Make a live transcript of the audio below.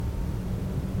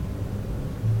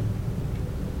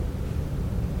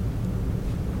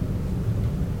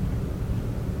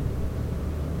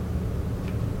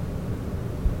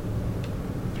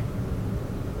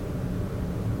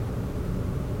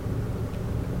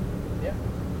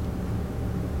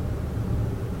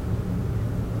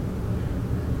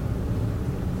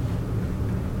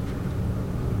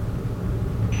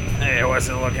What's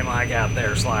it looking like out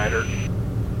there, Slider?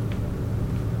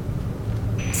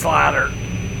 Slider,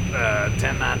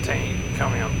 1019,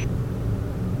 come in.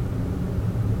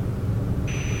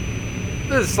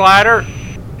 This is Slider.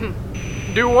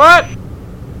 Do what?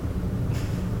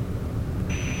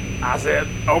 I said,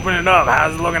 open it up.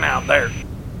 How's it looking out there?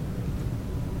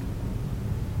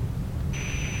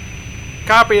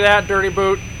 Copy that, Dirty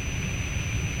Boot.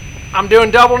 I'm doing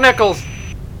double nickels.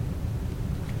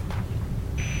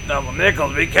 Double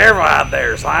nickels, be careful out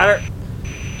there, Slider.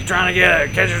 You trying to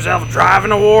catch yourself a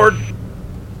driving award?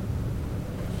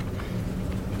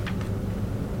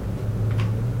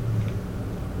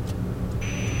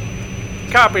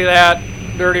 Copy that,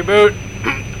 Dirty Boot.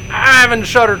 I'm having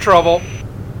shutter trouble.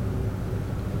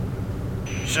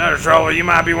 Shutter trouble, you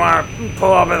might be wanting to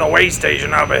pull up at the weigh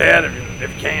station up ahead if you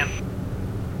can.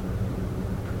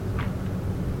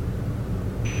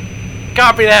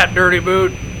 Copy that, Dirty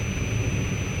Boot.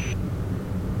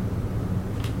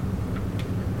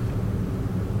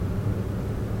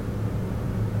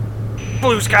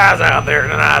 Blue skies out there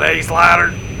tonight, eh, Slider?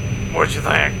 What you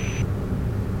think?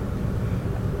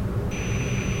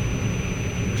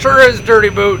 Sure is, Dirty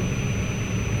Boot.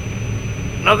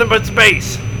 Nothing but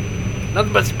space.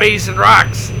 Nothing but space and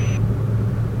rocks.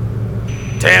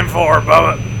 10-4,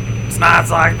 Bubba. It's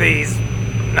nights like these.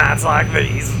 Nights like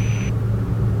these.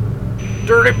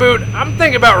 Dirty Boot, I'm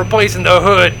thinking about replacing the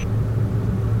hood.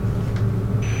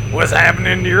 What's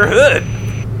happening to your hood?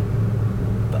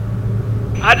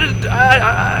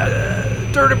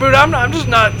 Dirty Boot, I'm just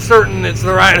not certain it's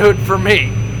the right hood for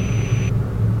me.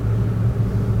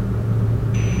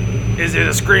 Is it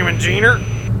a screaming jeaner?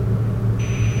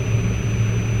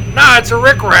 Nah, it's a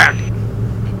rick-rack.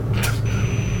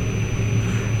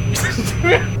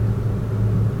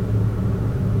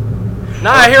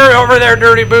 Nah, I hear it over there,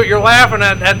 Dirty Boot. You're laughing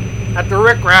at the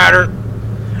Rick Rider.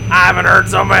 I haven't heard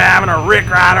somebody having a Rick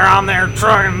Rider on their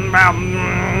truck in about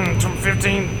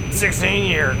 15, 16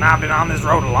 years, and I've been on this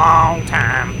road a long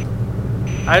time.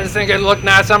 I just think it'd look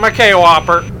nice on my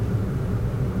K-Whopper.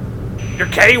 Your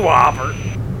K-Whopper?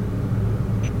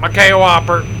 My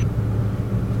K-Whopper.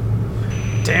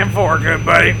 10-4, good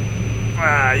buddy.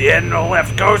 You heading to the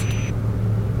left coast?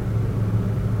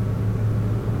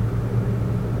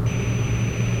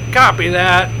 Copy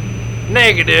that.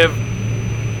 Negative.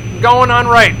 Going on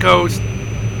right coast.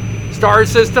 Star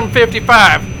System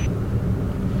 55.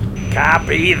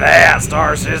 Copy that,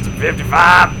 Star System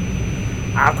 55.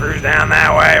 I've cruised down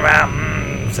that way about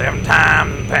 7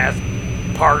 times past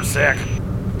parsec.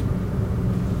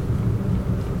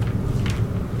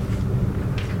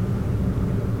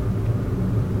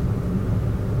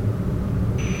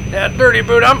 Yeah, Dirty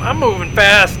Boot, I'm moving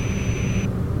fast.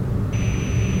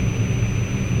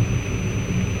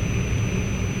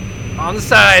 On the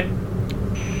side.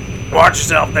 Watch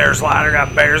yourself there, Slider.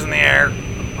 Got bears in the air.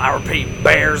 I repeat,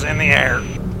 bears in the air.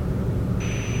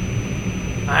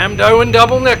 I am doing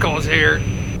double nickels here.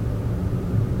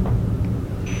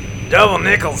 Double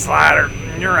nickel, Slider.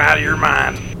 You're out of your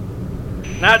mind.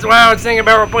 That's why I was thinking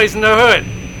about replacing the hood.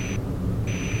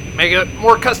 Make it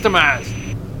more customized.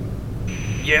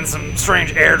 Getting some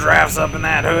strange air drafts up in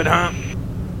that hood, huh?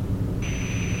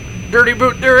 Dirty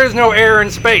Boot, there is no air in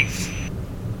space.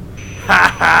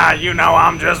 Ha ha, you know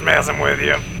I'm just messing with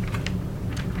you.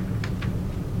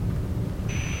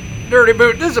 Dirty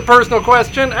Boot, this is a personal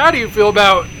question. How do you feel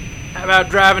about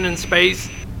driving in space?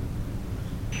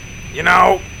 You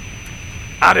know,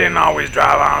 I didn't always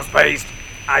drive on space.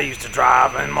 I used to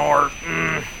drive in more,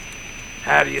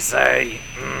 how do you say,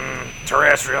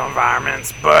 terrestrial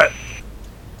environments, but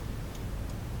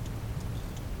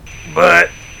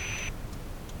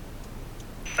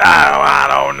I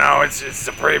don't know. It's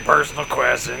a pretty personal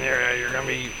question. You're gonna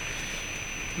be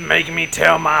making me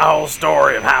tell my whole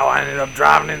story of how I ended up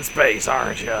driving in space,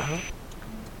 aren't you?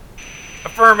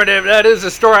 Affirmative. That is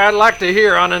a story I'd like to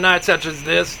hear on a night such as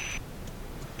this.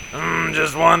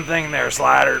 Just one thing there,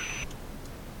 Slider.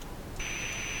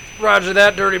 Roger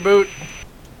that, Dirty Boot.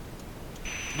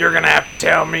 You're gonna have to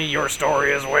tell me your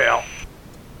story as well.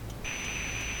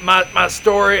 My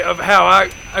story of how I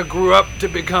grew up to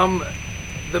become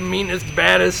the meanest,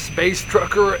 baddest space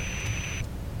trucker.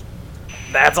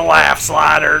 That's a laugh,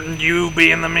 Slider. You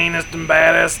being the meanest and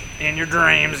baddest in your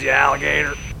dreams, you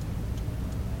alligator.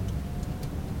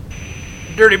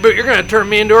 Dirty Boot, you're gonna turn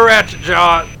me into a ratchet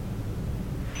jaw.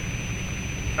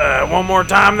 One more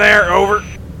time there, over.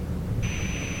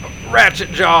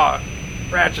 Ratchet jaw,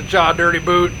 Dirty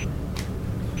Boot.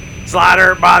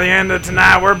 Slider, by the end of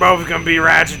tonight, we're both gonna be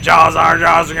ratchet jaws. Our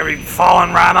jaws are gonna be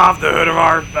falling right off the hood of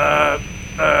our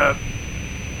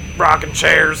rocking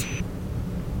chairs.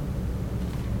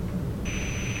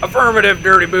 Affirmative,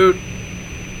 Dirty Boot.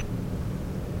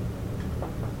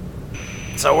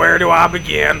 So where do I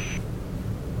begin?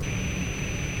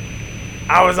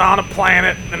 I was on a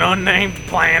planet, an unnamed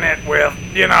planet with,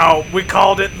 we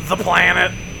called it the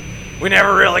planet. We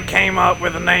never really came up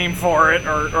with a name for it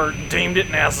or deemed it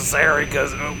necessary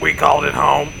because we called it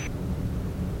home.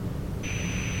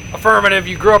 Affirmative,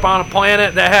 you grew up on a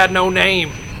planet that had no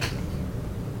name.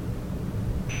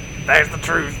 That's the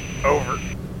truth. Over.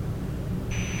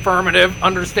 Affirmative,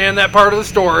 understand that part of the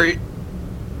story.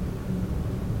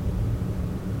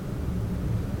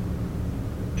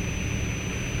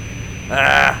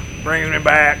 Brings me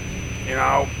back.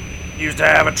 Used to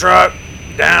have a truck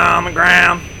down on the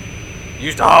ground.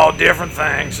 Used to haul different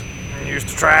things. Used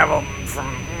to travel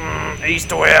from east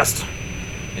to west.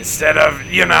 Instead of,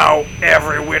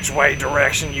 every which way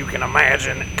direction you can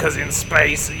imagine. Because in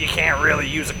space, you can't really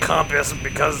use a compass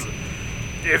because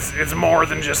it's more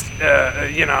than just,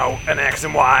 an X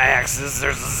and Y axis.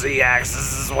 There's a Z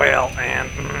axis as well. And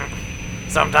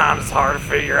sometimes it's hard to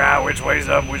figure out which way's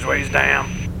up, which way's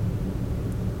down.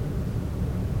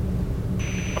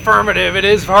 Affirmative, it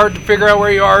is hard to figure out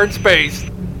where you are in space.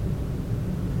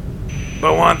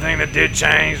 But one thing that did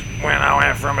change when I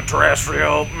went from a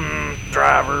terrestrial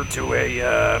driver to a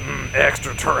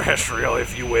extraterrestrial,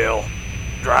 if you will,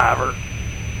 driver,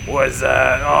 was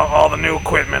all the new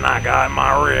equipment I got in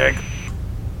my rig.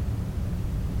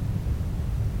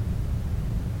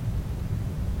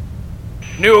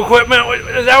 New equipment?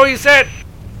 Is that what you said?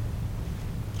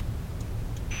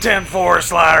 10-4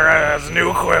 slider has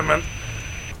new equipment.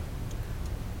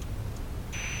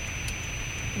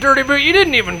 Dirty Boot, you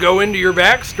didn't even go into your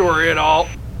backstory at all.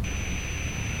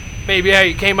 Maybe how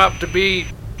you came up to be,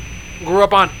 grew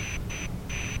up on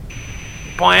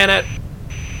planet.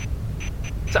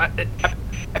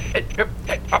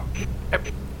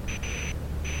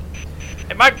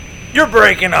 You're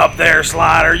breaking up there,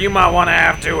 Slider. You might want to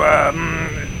have to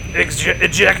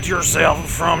eject yourself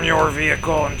from your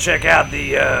vehicle and check out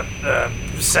the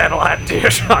satellite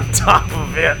dish on top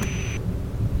of it.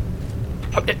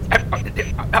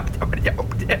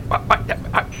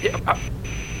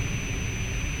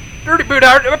 Dirty Boot,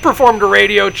 I performed a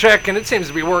radio check and it seems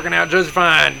to be working out just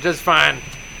fine. Just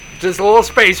a little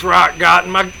space rock got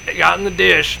in the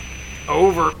dish.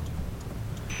 Over.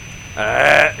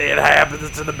 It happens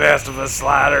to the best of us,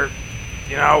 Slider.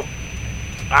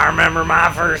 I remember my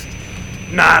first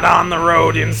night on the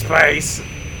road in space,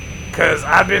 because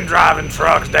I'd been driving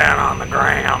trucks down on the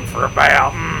ground for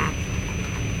about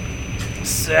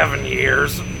 7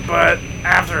 years. But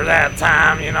after that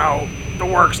time, the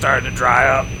work started to dry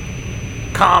up.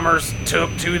 Commerce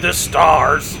took to the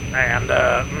stars, and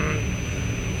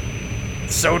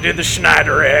so did the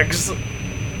Schneider eggs.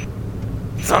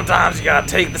 Sometimes you gotta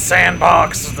take the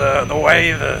sandbox the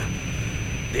way the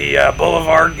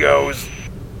boulevard goes.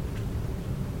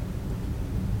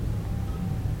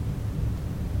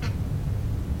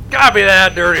 Copy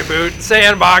that, Dirty Boot.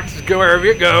 Sandbox is go wherever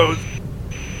it goes.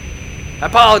 I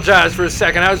apologize for a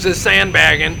second. I was just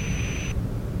sandbagging.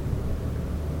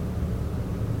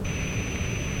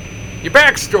 Your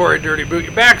backstory, Dirty Boot.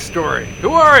 Your backstory.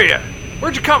 Who are you?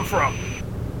 Where'd you come from?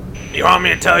 You want me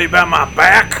to tell you about my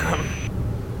back?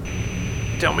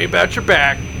 Tell me about your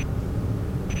back.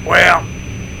 Well,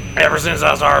 ever since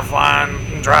I started flying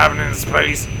and driving into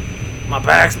space, my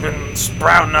back's been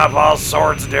sprouting up all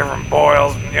sorts of different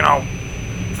boils,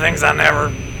 things I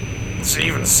never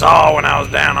even saw when I was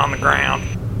down on the ground.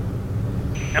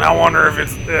 And I wonder if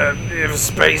if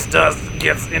space dust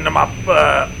gets into my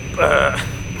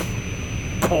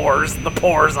pores, the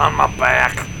pores on my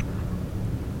back.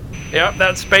 Yep,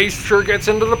 that space sure gets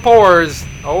into the pores.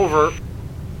 Over.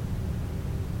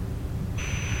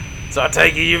 So I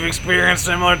take it you've experienced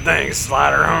similar things,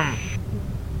 Slider,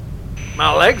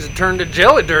 My legs have turned to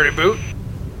jelly, Dirty Boot.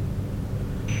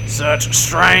 Such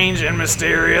strange and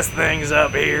mysterious things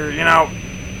up here.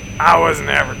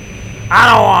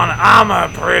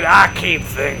 I keep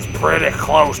things pretty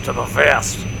close to the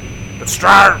vest. But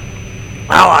Strider,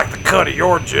 I like the cut of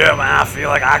your jib, and I feel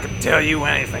like I could tell you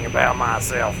anything about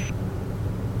myself.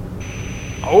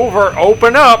 Over,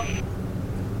 open up.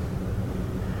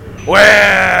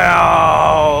 Well,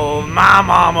 my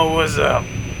mama was a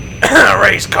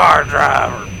race car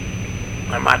driver,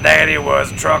 and my daddy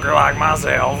was a trucker like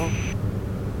myself.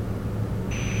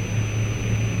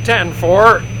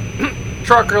 10-4.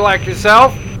 Trucker like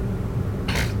yourself.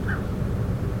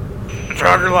 A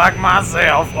trucker like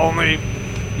myself, only,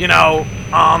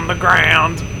 on the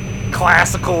ground,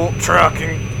 classical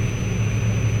trucking.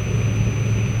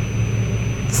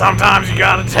 Sometimes you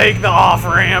gotta take the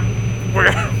off-ramp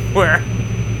where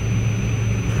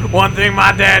One thing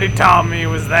my daddy taught me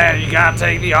was that you gotta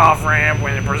take the off-ramp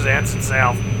when it presents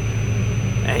itself.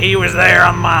 And he was there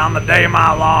on the day of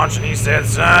my launch, and he said,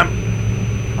 son,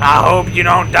 I hope you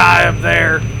don't die up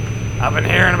there. I've been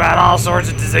hearing about all sorts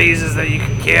of diseases that you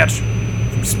can catch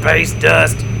from space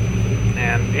dust.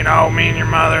 And, you know, me and your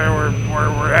mother,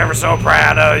 we're ever so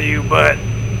proud of you, but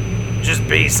just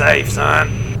be safe, son.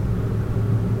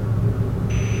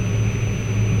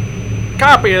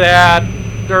 Copy that,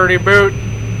 dirty boot.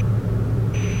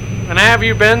 And have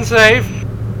you been safe?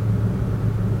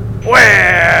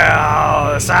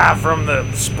 Well, aside from the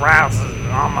sprouts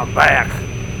on my back,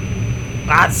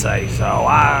 I'd say so.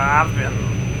 I've been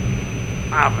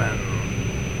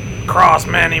across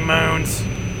many moons,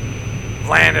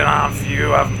 landed on a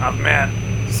few. I've met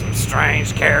some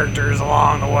strange characters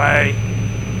along the way,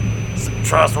 some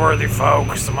trustworthy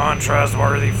folk, some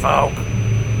untrustworthy folk.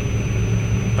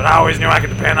 But I always knew I could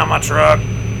depend on my truck.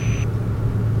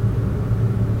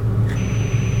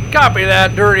 Copy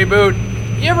that, dirty boot.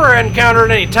 You ever encountered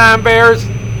any time bears?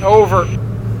 Over.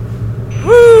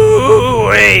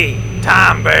 Woo-wee!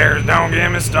 Time bears, don't get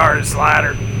me started,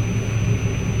 Slider.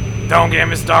 Don't get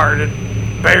me started.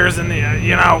 Bears in the,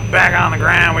 back on the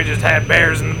ground, we just had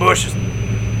bears in the bushes.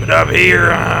 But up here,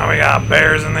 we got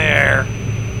bears in the air.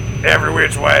 Every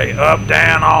which way, up,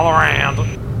 down, all around.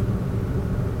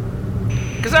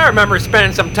 Because I remember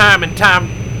spending some time in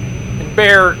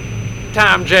bear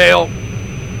time jail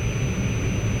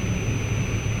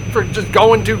for just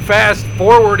going too fast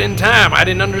forward in time. I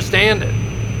didn't understand it.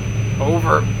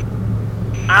 Over.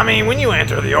 I mean, when you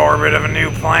enter the orbit of a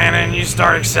new planet and you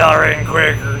start accelerating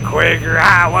quicker and quicker,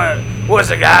 what's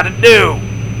a guy to do?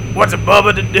 What's a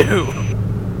bubba to do?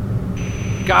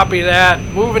 Copy that.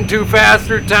 Moving too fast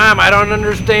through time, I don't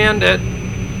understand it.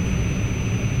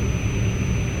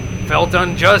 Felt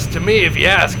unjust to me, if you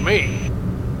ask me.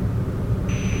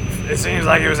 It seems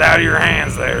like it was out of your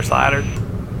hands there, Slider.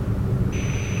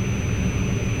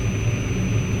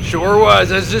 Sure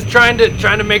was. I was just trying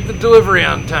to make the delivery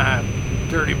on time.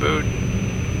 Dirty boot.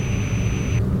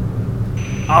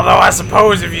 Although I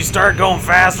suppose if you start going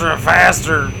faster and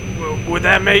faster, would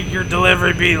that make your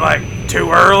delivery be like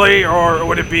too early, or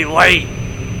would it be late?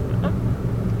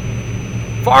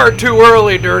 Far too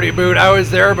early, dirty boot. I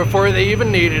was there before they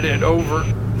even needed it. Over.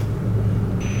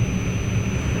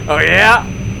 Oh yeah?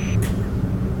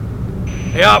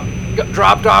 Yep. Got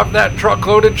dropped off that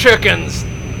truckload of chickens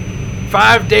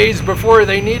 5 days before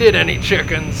they needed any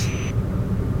chickens.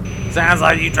 Sounds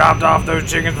like you dropped off those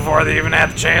chickens before they even had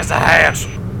the chance to hatch.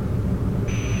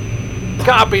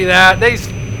 Copy that.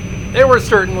 They were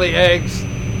certainly eggs.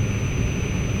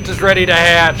 Just ready to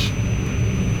hatch.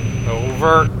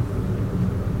 Over.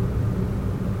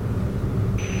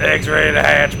 Eggs ready to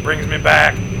hatch brings me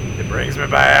back. It brings me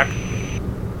back.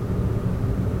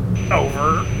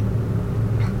 Over.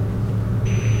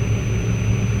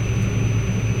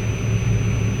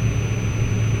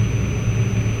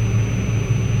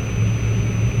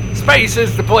 Space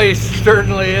is the place,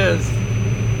 certainly is.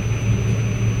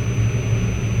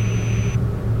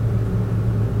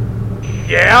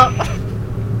 Yeah?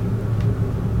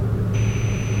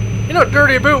 You know,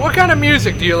 Dirty Boot, what kind of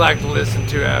music do you like to listen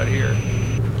to out here?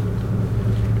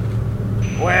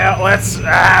 Well,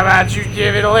 how about you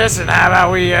give it a listen? How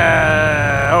about we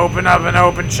open up an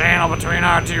open channel between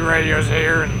our two radios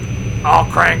here and I'll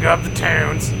crank up the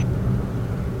tunes.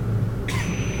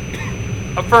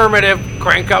 Affirmative.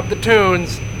 Crank up the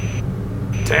tunes.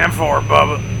 10-4,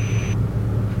 Bubba.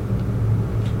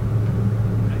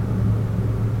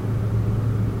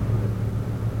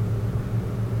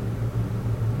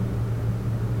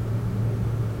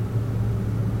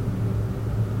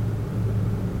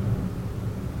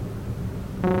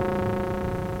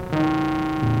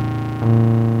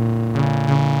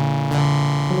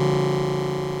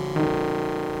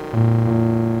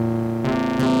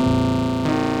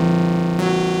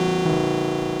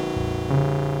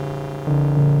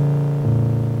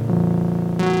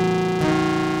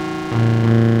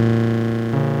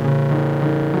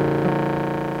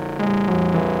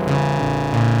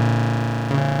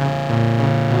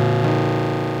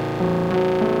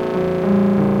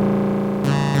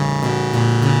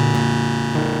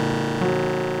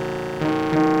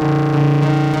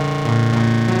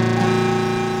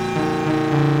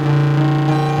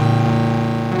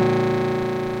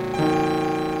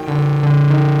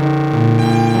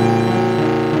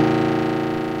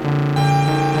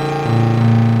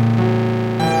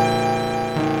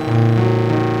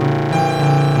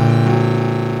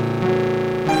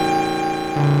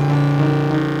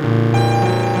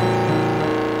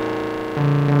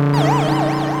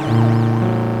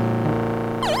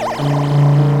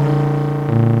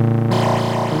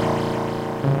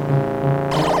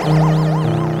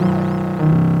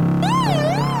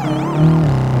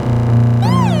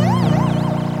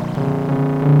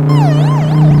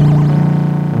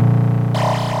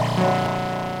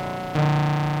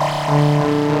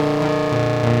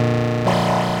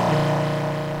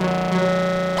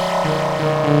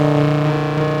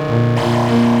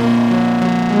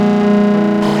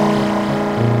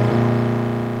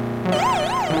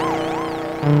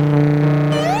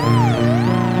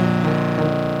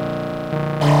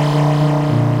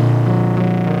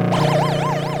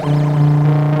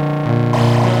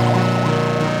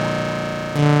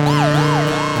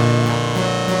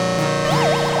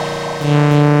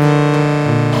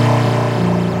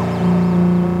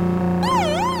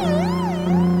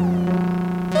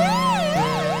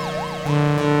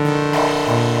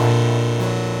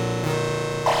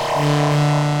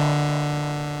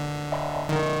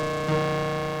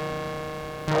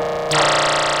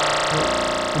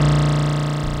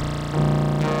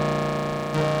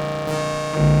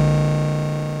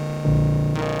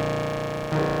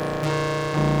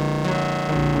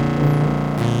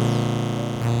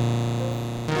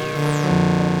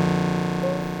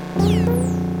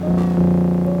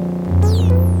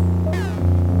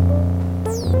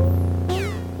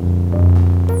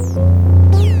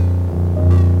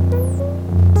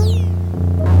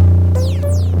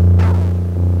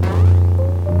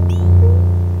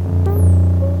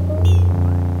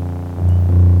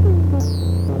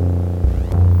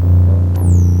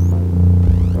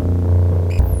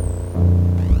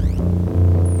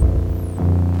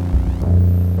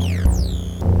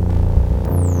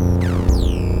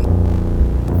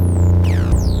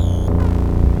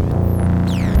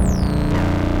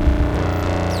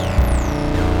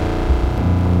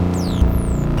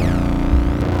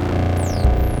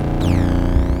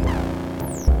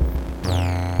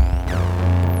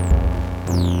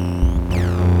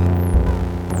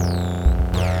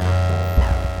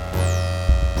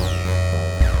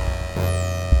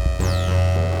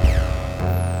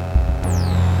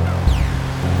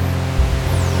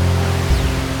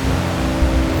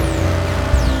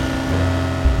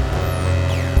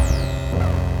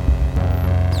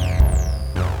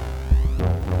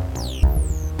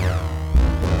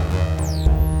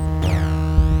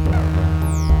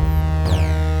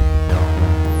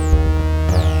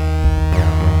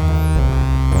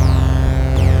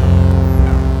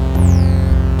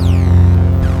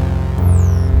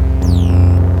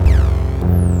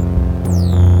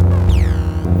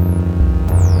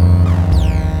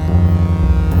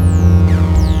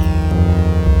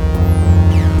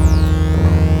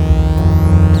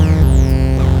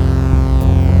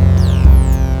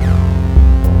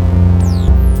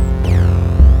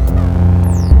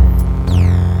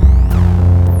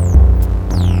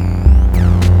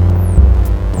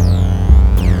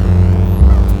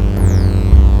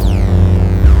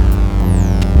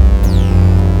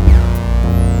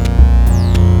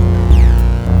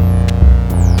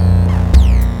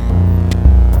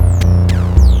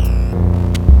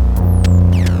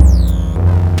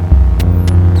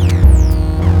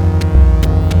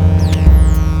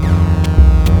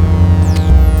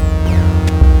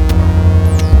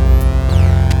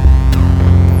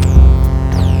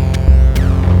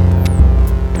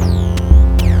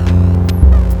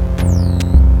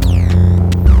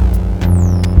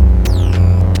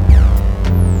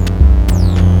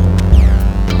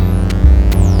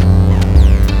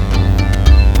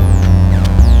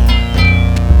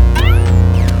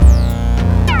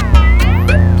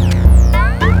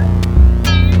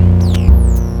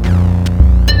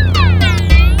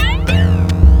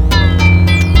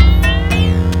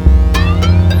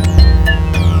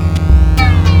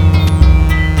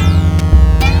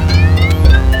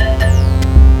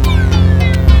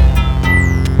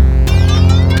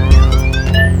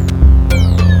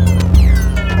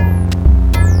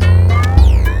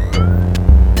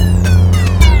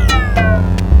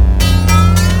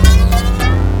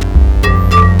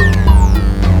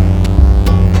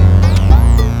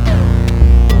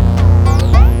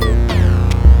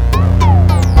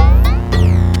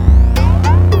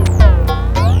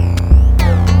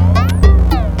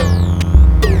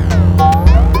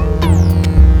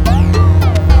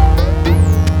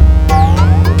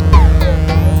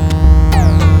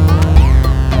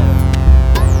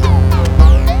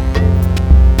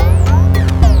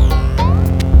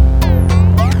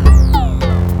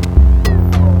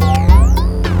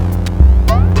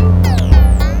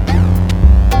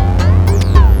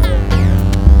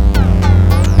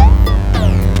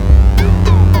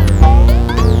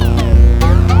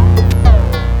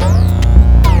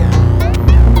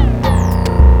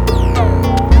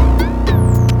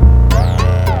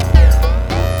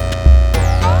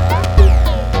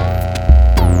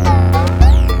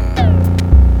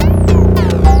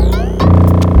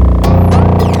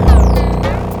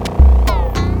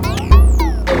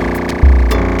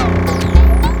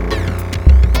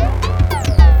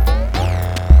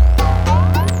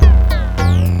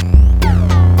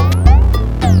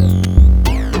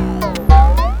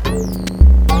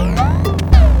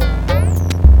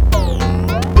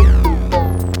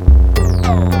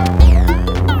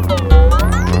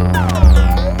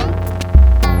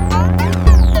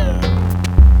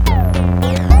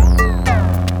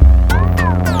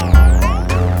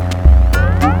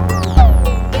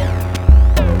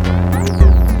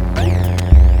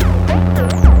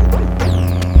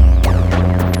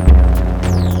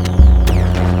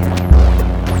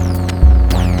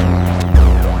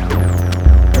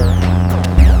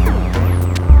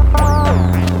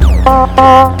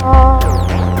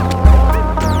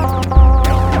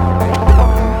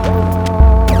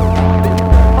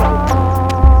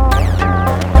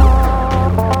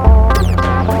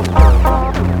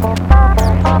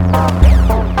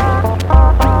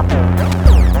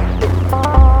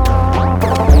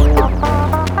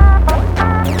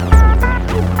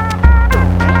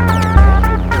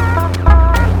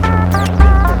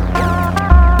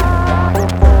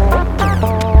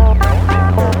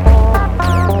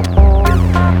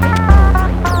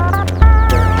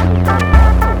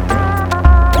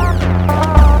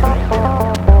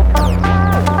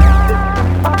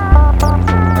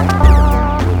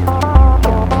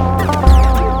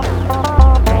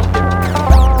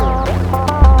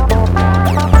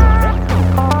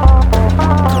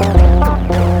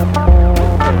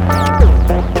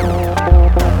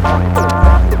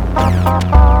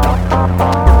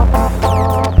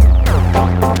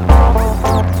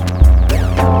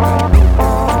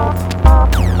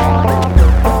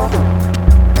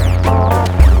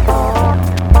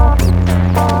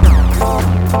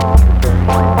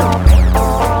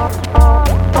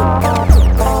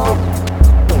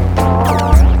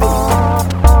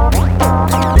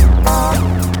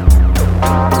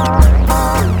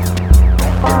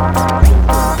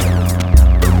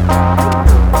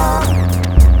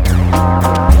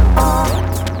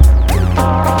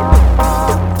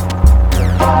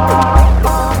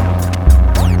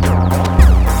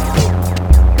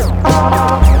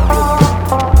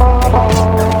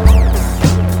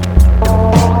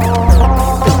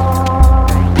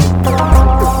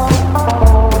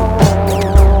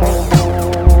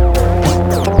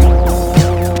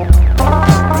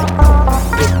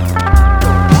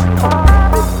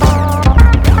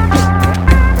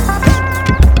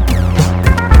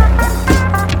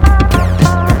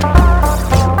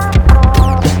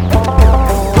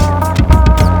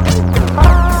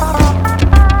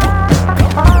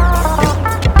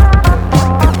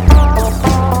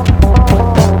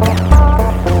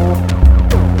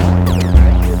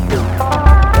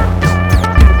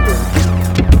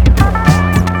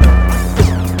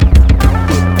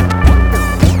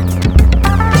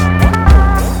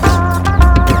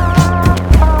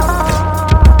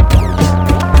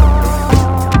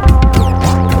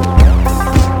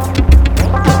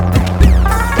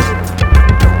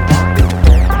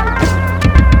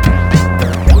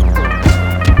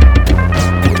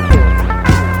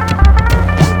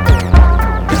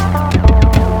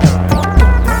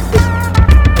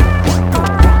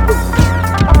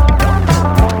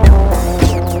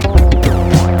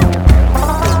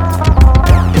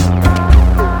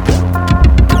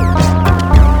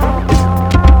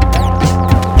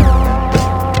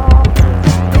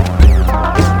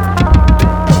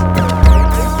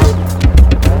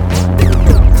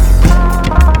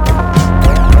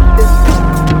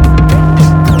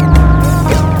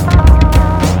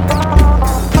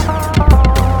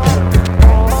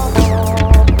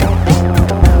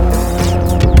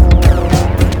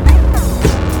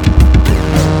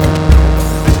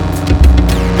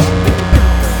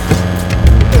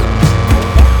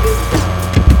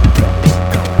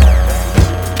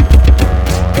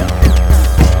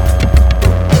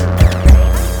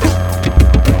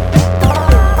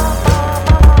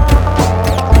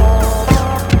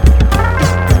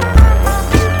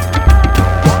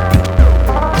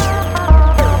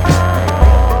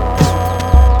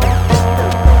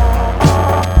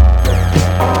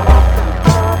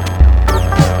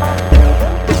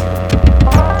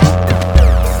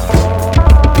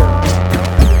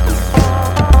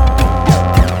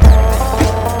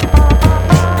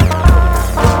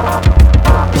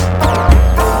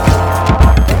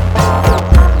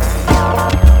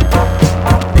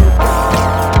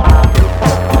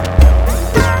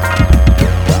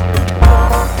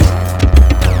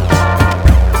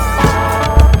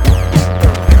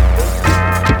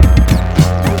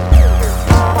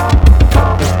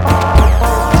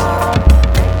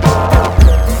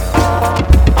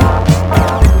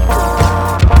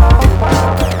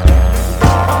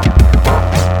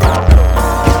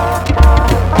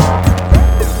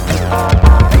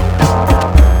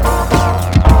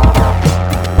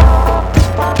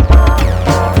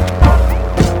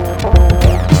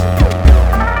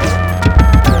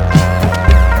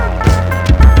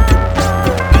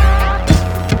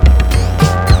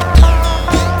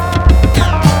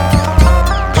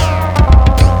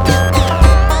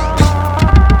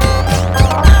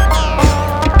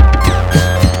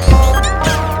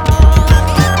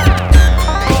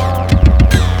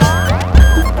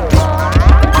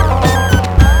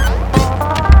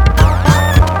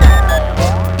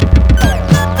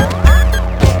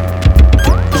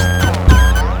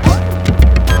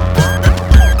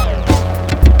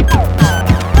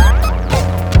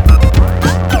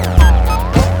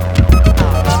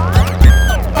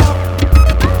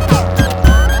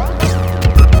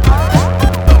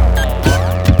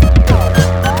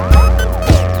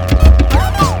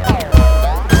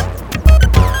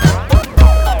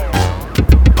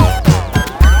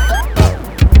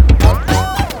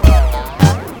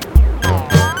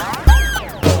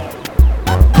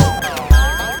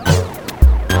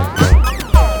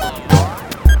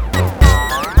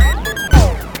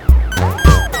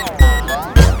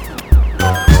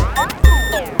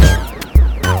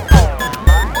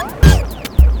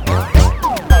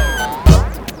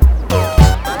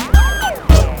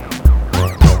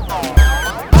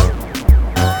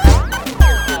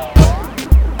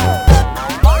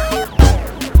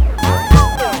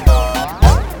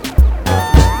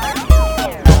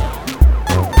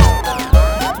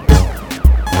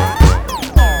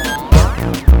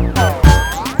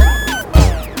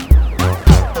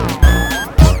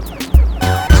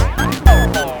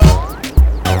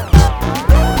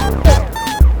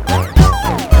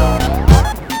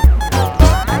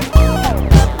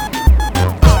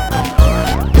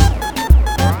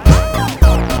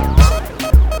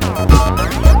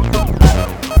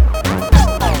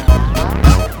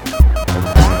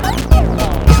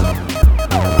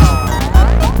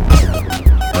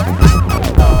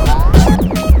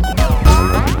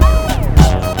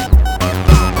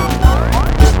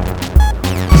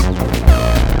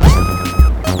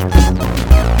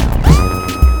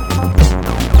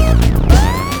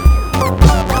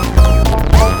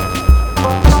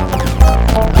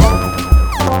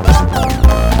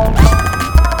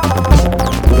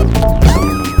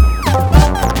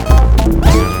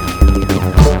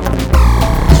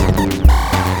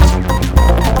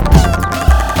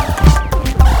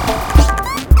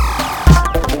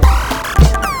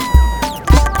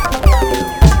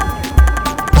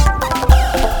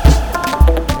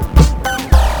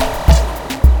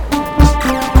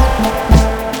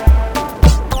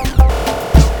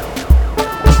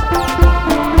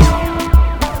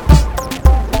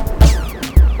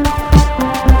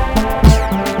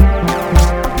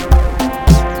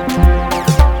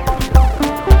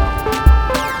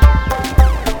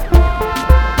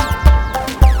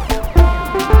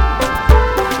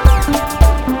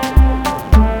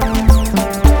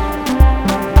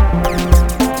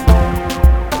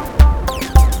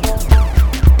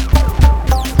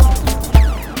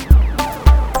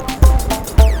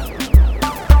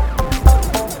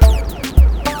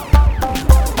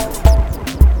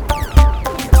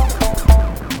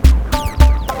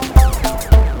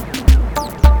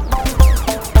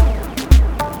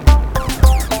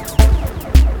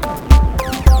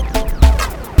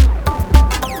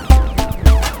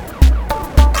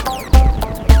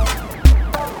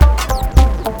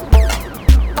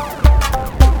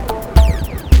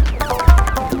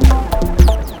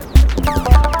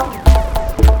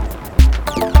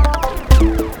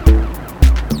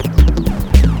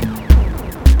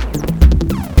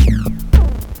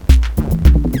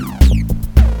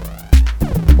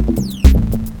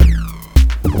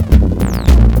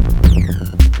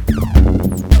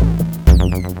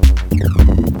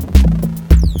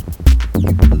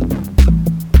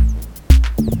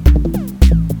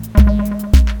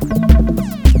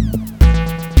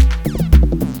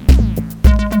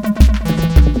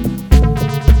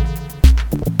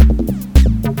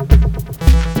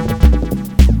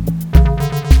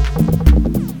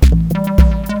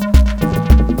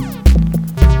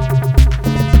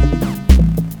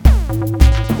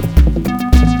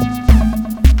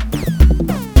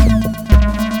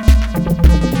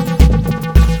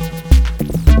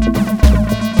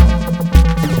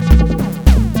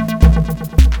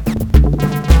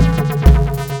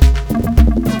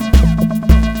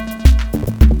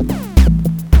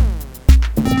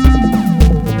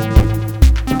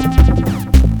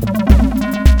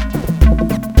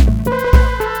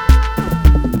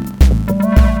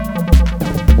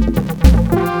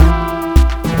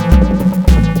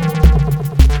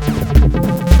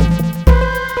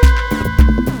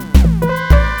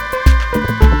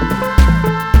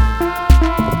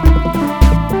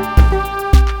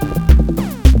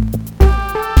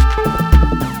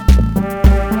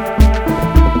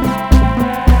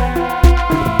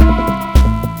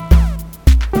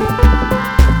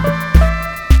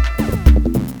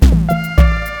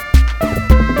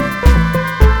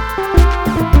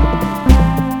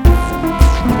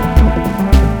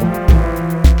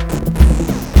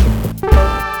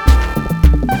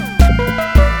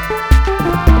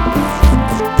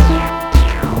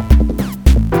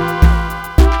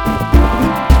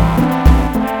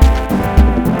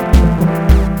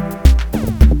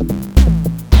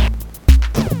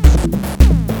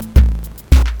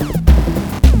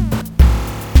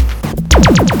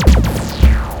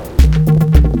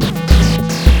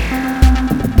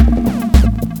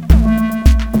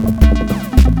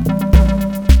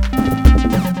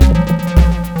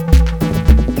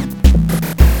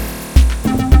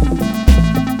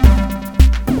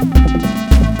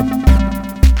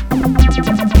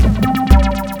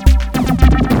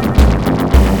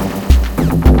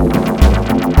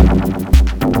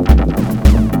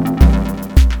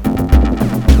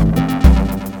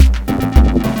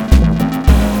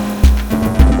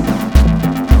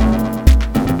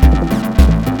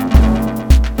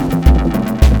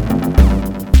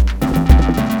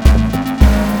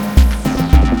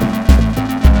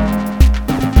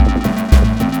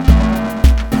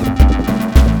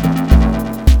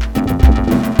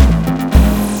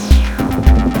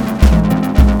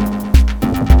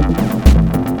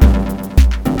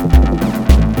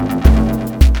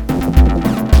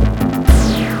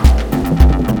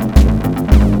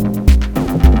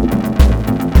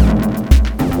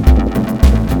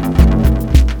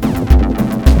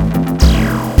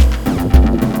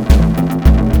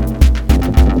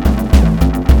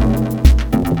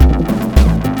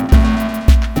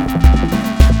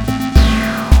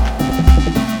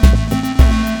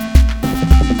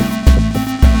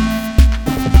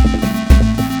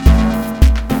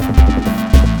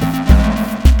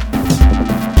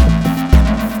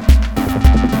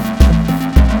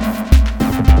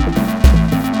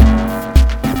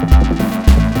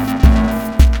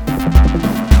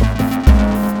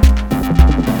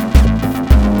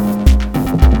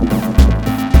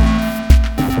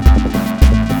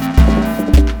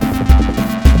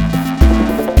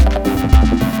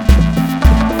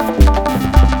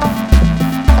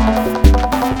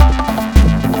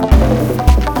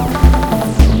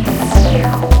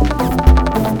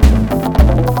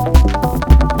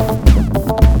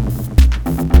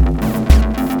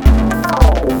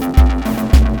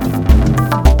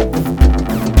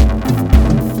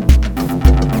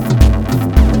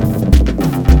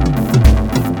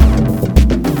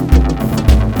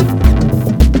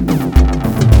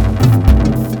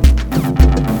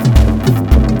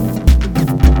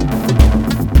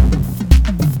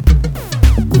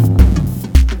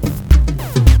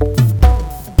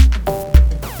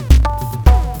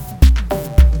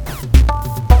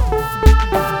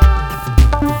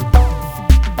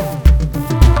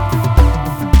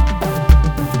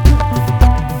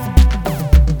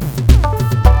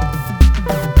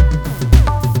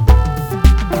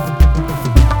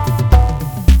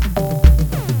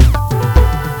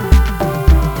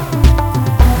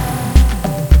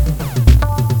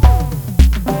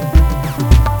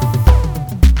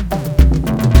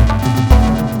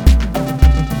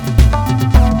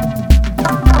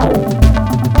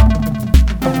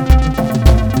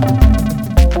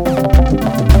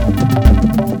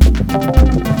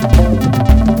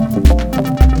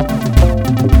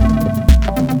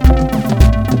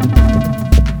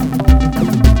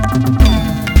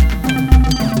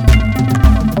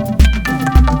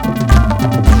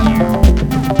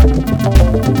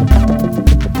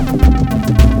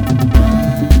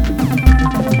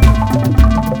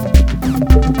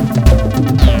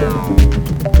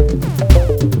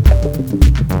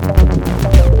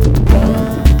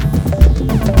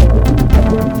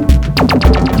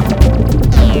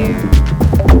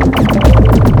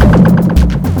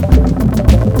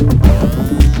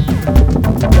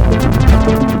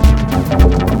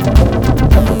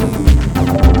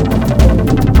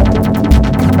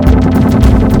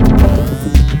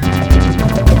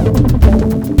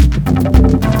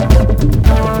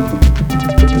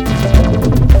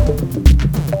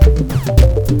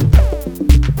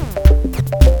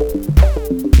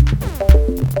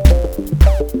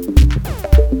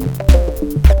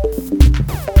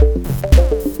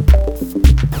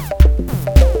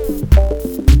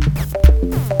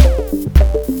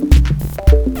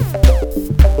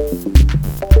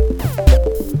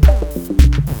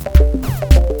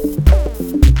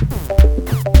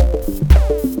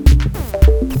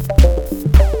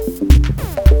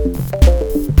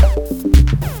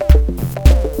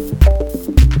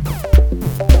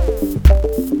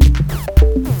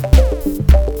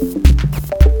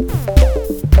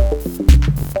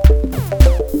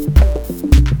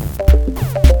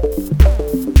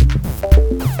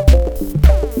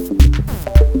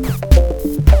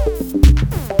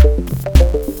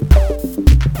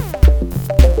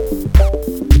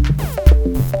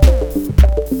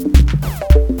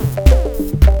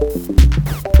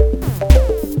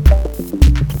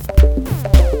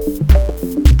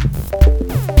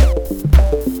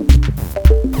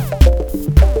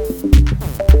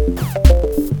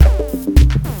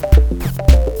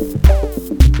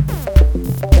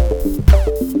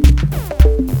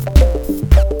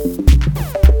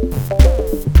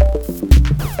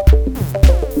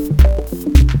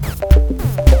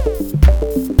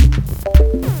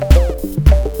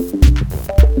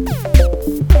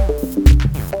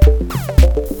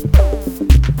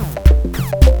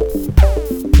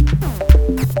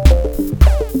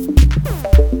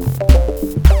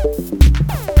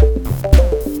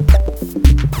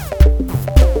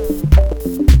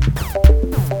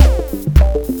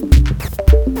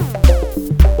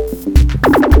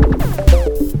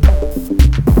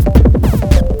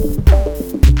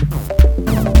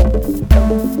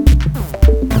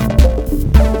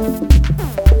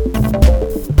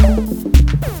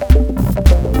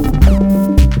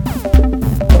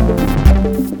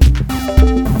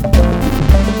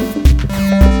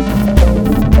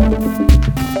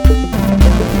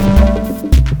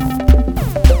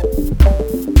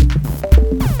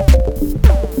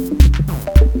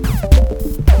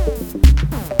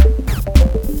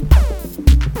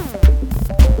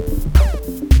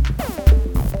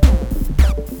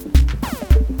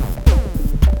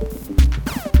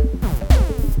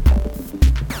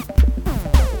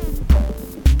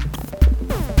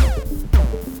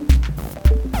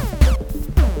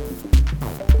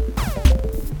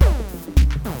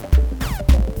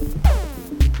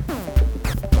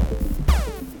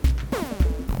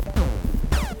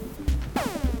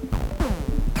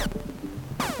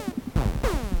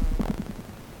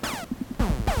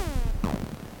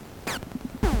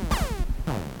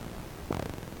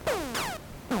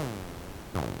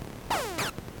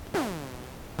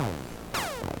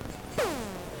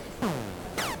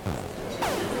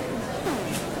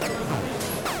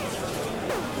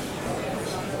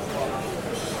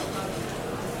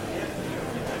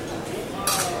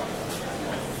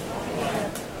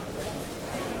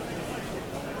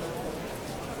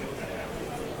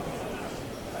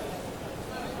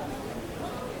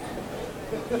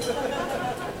 Oh,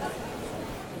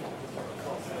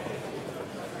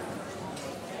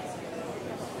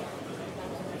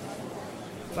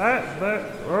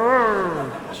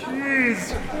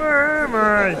 jeez, where am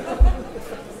I?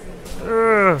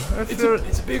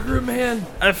 It's a big room, man.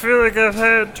 I feel like I've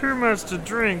had too much to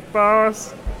drink,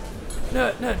 boss.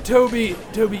 No, Toby,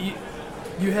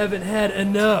 you haven't had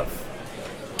enough.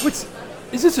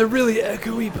 Is this a really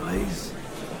echoey place?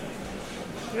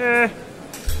 Yeah.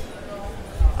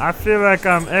 I feel like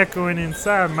I'm echoing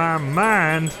inside my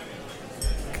mind.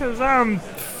 'Cause I'm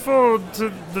full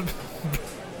to the...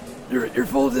 You're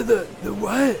full to the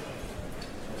what?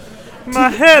 My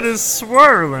head is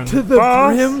swirling, To the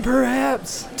boss. brim,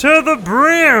 perhaps? To the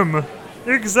brim!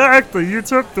 Exactly, you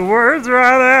took the words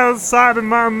right outside of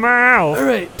my mouth. All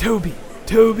right,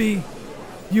 Toby,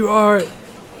 you are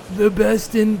the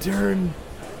best intern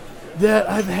that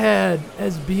I've had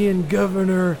as being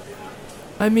governor.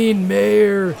 I mean,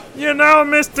 mayor. You know,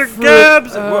 Mr.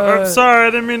 Gabbs... I'm sorry,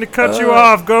 I didn't mean to cut you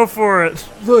off. Go for it.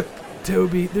 Look,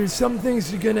 Toby, there's some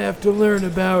things you're gonna have to learn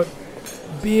about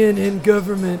being in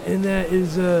government, and that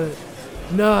is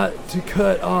not to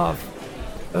cut off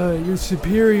your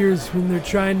superiors when they're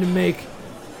trying to make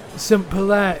some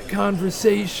polite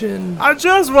conversation. I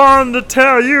just wanted to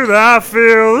tell you that I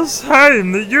feel the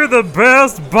same, that you're the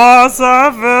best boss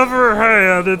I've ever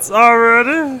had. It's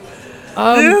already...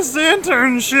 this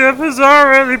internship has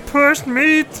already pushed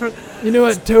me to... You know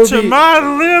what, Toby? To my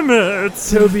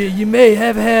limits. Toby, you may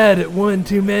have had one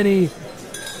too many,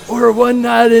 or one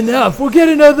not enough. We'll get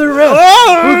another round.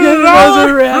 We'll get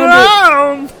another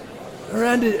round.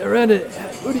 Around it.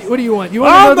 What do you want? You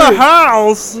want On another the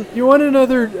house. You want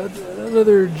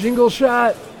another jingle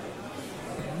shot?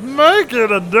 Make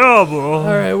it a double. All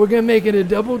right, we're gonna make it a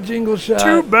double jingle shot.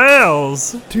 2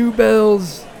 bells. 2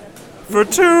 bells. For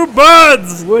 2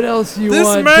 buds. What else you this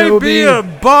want, may Toby? be a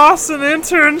boss and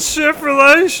internship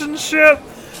relationship,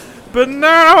 but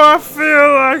now I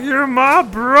feel like you're my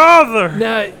brother.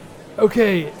 Now,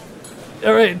 okay.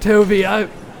 All right, Toby, I'm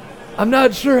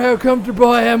not sure how comfortable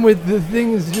I am with the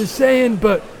things you're saying,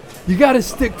 but you got to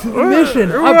stick to the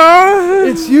mission.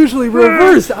 It's usually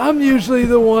reversed. I'm usually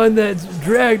the one that's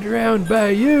dragged around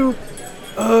by you.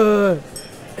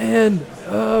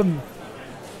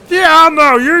 Yeah, I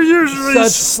know. You're usually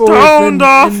such stoned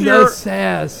off and your... thus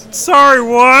ass. Sorry,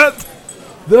 what?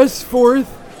 Thus forth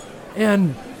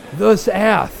and thus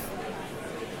ath.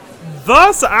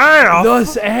 Thus ath?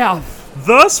 Thus ath.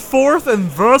 Thus forth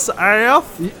and thus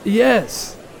ath?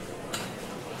 Yes.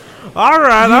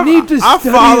 Alright, You need to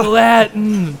study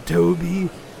Latin, Toby.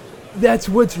 That's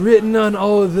what's written on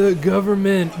all of the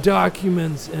government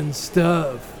documents and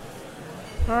stuff.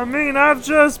 I mean, I've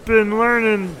just been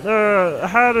learning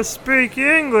how to speak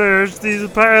English these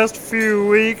past few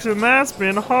weeks, and that's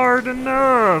been hard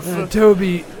enough.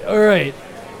 Toby, alright,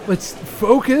 let's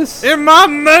focus. In my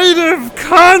native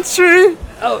country,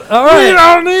 all right. We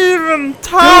don't even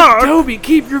talk. Toby,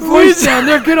 keep your voice down.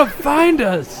 They're gonna find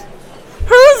us.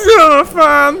 Who's gonna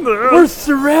find us? We're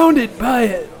surrounded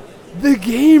by the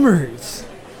gamers.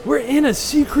 We're in a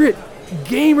secret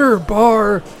gamer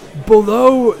bar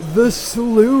below the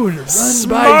saloon run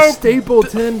by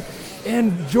Stapleton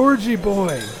and Georgie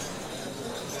Boy.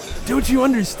 Don't you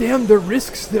understand the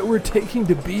risks that we're taking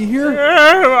to be here?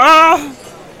 Yeah,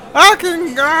 I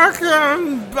can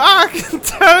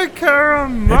take care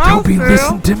of myself. Toby,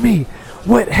 listen to me.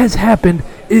 What has happened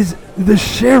is the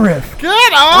sheriff.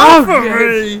 Get off of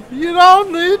me! You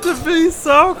don't need to be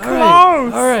so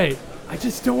close. All right. I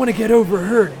just don't want to get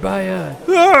overheard by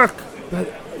Look.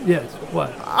 Yes.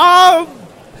 What?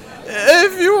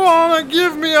 If you want to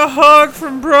give me a hug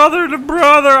from brother to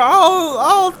brother,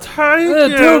 I'll take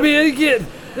it. Toby, get.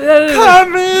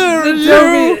 Come here,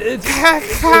 Toby,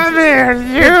 come here,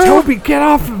 you. Toby, get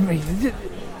off of me.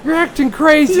 You're acting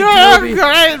crazy, You're Toby. a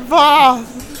great boss.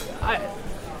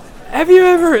 Have you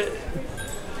ever...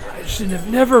 I should have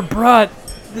never brought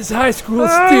this high school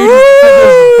student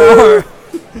to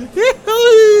this bar.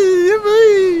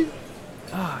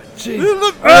 Ah, jeez. This is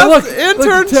the best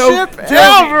internship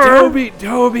ever.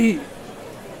 Toby.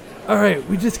 All right,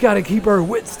 we just got to keep our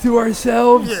wits to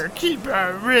ourselves. Yeah, keep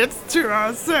our wits to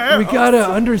ourselves. We got to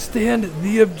understand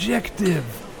the objective.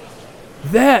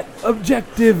 That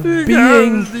objective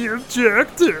being... the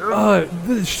objective.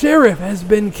 The sheriff has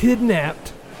been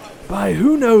kidnapped by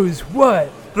who knows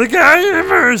what. The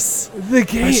gamers. The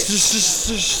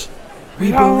gamers.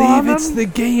 We believe it's the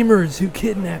gamers who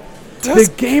kidnapped. The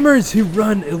gamers who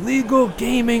run illegal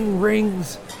gaming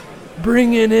rings,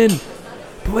 bringing in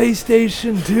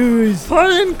PlayStation 2s.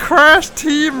 Playing Crash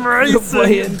Team Racing.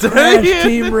 Playing Crash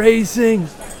Team Racing.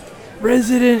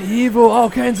 Resident Evil, all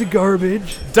kinds of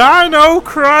garbage. Dino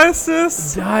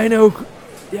Crisis. Toby,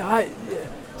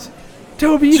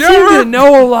 you seem to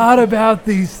know a lot about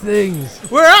these things.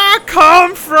 Where I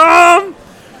come from,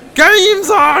 games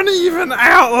aren't even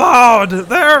outlawed.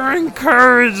 They're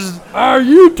encouraged. Are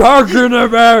you talking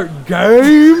about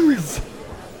games?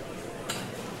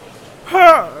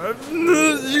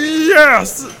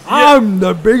 Yes. I'm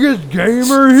the biggest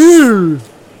gamer here.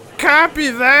 Copy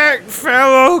that,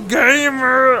 fellow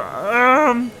gamer.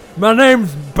 My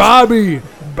name's Bobby.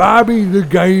 Bobby the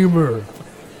Gamer.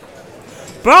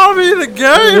 Bobby the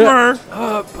Gamer?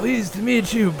 Pleased to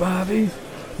meet you, Bobby.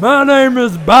 My name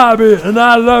is Bobby, and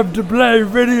I love to play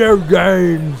video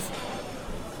games.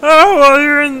 Oh, well,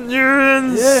 you're in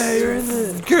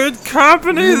the good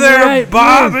company there, right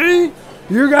Bobby.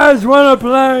 You guys want to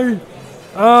play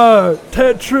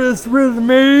Tetris with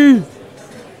me?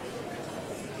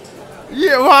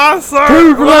 Yeah, why, sir?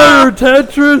 Two-player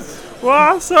Tetris?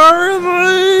 Why,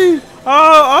 certainly.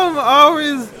 I'm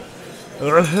always.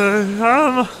 The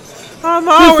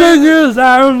thing is,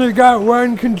 I only got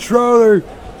one controller,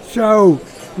 so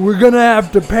we're gonna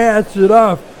have to pass it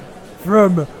off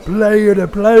from player to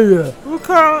player.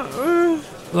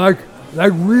 Like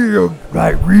real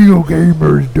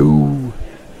gamers do.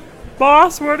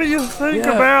 Boss, what do you think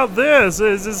about this?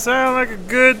 Does it sound like a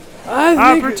good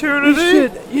opportunity?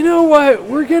 You know what?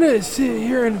 We're gonna sit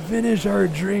here and finish our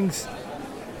drinks,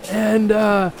 and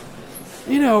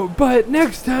but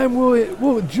next time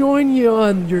we'll join you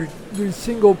on your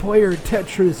single player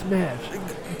Tetris match.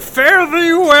 Fare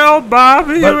thee well,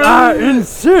 Bobby. But I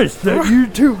insist that you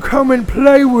two come and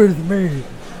play with me.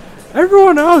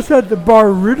 Everyone else at the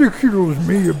bar ridicules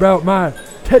me about my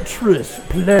Tetris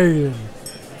playing.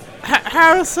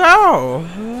 How so?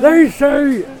 They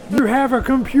say you have a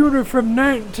computer from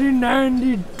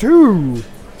 1992,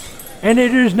 and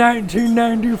it is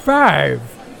 1995.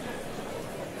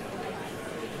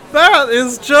 That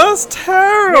is just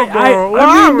terrible.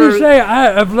 I mean to say,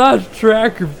 I've lost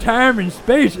track of time and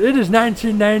space. It is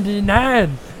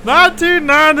 1999.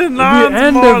 1999. The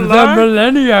end of the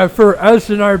millennia for us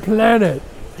and our planet.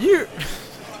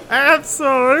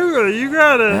 Absolutely. You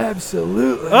gotta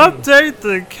update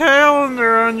the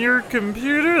calendar on your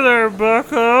computer there,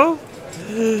 bucko.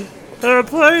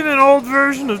 Playing an old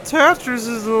version of Tetris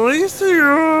is the least of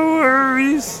your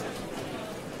worries.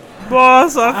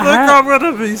 Boss, I think I'm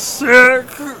gonna be sick.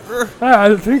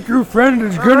 I think your friend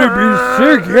is gonna be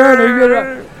sick.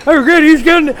 Oh, good, he's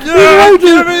gonna.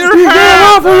 Give me your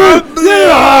hand.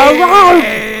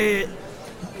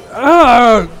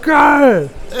 Oh, God.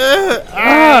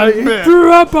 He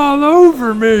threw up all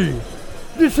over me.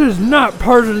 This is not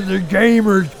part of the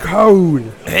gamer's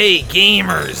code. Hey,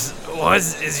 gamers.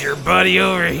 Is your buddy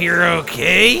over here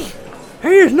okay? He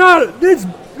is not. This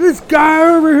guy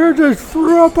over here just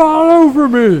threw up all over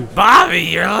me. Bobby,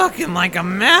 you're looking like a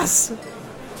mess.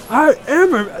 I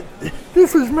am.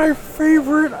 This is my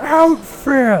favorite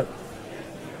outfit.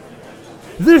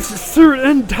 This suit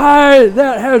and tie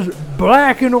that has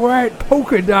black and white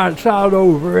polka dots all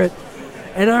over it.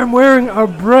 And I'm wearing a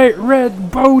bright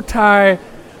red bow tie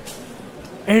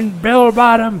and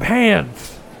bell-bottom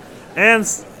pants. And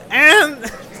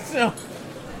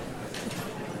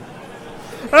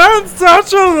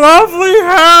such a lovely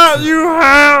hat you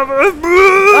have.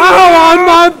 Oh, on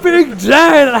my big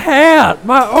giant hat.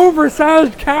 My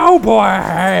oversized cowboy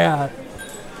hat.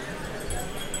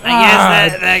 I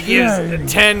guess that gives a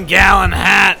 10-gallon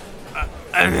hat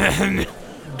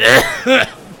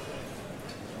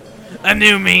a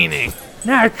new meaning.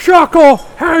 Now, Chuckle,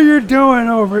 how you doing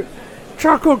over?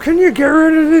 Chuckle, can you get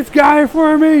rid of this guy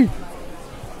for me?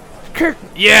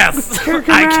 Yes, kick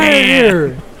him I out can. of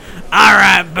here. All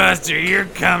right, Buster, you're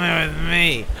coming with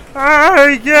me.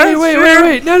 I guess.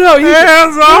 Wait. No.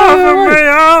 Hands off of me.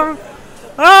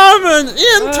 I'm an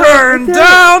intern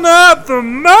down at the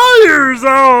mayor's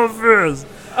office.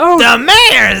 Oh, the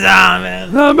mayor's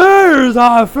office? The mayor's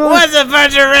office? What's a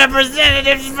bunch of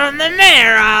representatives from the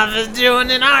mayor's office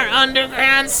doing in our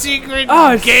underground secret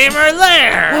gamer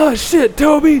lair? Oh, shit,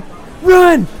 Toby.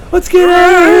 Run! Let's get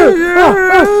out of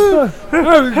here!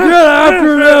 Get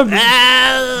after them!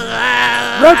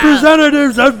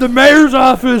 Representatives of the mayor's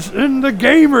office in the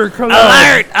gamer club.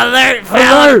 Alert,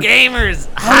 fellow gamers!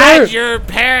 Hide your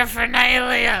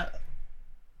paraphernalia!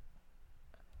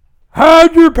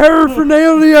 Hide your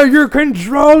paraphernalia, your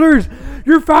controllers,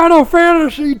 your Final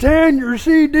Fantasy X, your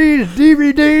CDs,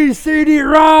 DVDs,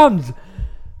 CD-ROMs.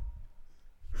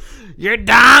 Your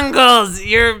dongles,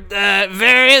 your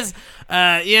various...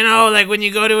 like when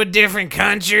you go to a different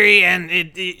country and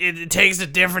it takes a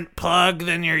different plug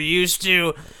than you're used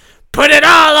to. Put it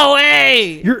all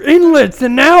away! Your inlets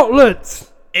and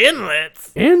outlets.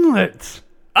 Inlets? Inlets.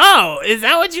 Oh, is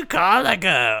that what you call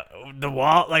the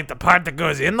wall, like the part that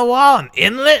goes in the wall, an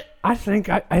inlet? I think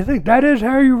that is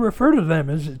how you refer to them.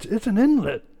 It's an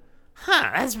inlet.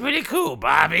 Huh, that's pretty cool,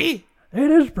 Bobby. It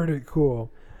is pretty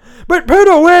cool. But put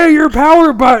away your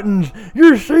power buttons,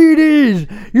 your CDs,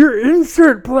 your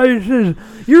insert places,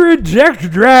 your eject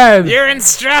drives. Your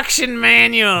instruction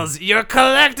manuals, your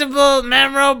collectible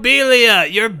memorabilia,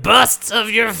 your busts of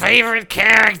your favorite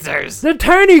characters. The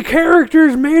tiny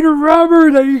characters made of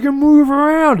rubber that you can move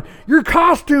around. Your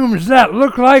costumes that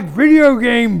look like video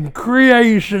game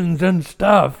creations and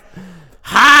stuff.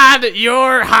 Hide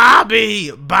your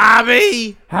hobby,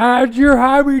 Bobby. Hide your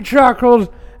hobby, Chuckles.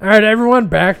 All right, everyone,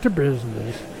 back to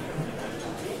business.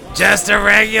 Just a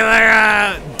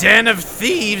regular den of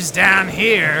thieves down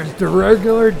here. The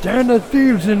regular den of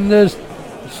thieves in this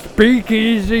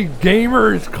speakeasy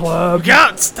gamers club.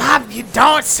 Go, stop, you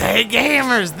don't say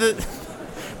gamers.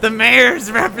 The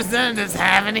mayor's representatives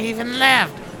haven't even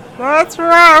left. That's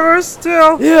right, we're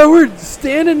still... Yeah, we're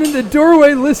standing in the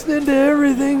doorway listening to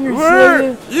everything you're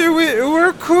saying.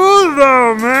 We're cool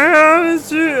though, man.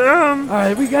 All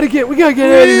right, we gotta get out of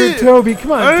here, Toby.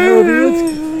 Come on,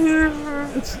 Toby.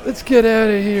 Let's get out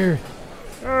of here.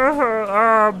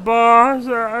 Boss,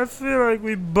 I feel like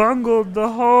we bungled the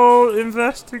whole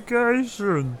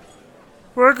investigation.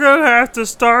 We're gonna have to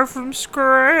start from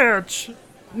scratch.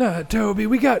 No, Toby,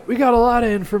 we got a lot of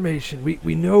information.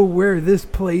 We know where this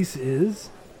place is.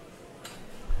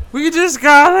 We just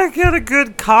gotta get a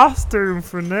good costume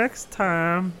for next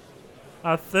time.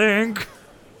 I think.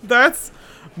 That's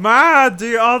my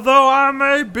idea. Although I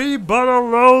may be but a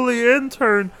lowly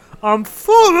intern, I'm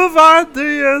full of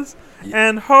ideas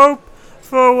and hope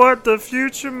for what the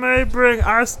future may bring.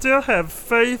 I still have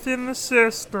faith in the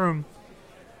system.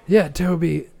 Yeah,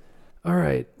 Toby. All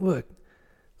right, look,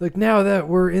 now that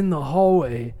we're in the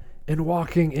hallway and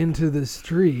walking into the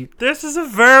street. This is a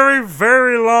very,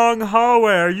 very long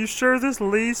hallway. Are you sure this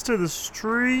leads to the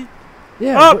street?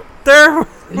 Yeah. Oh,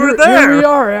 we're there. Here we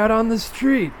are out on the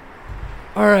street.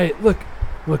 All right, look,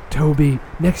 Toby,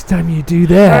 next time you do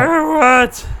that.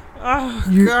 What? Oh,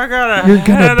 you're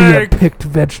gonna be a picked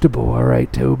vegetable, all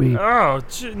right, Toby? Oh,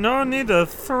 no need to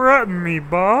threaten me,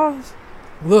 boss.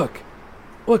 Look,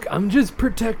 I'm just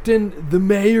protecting the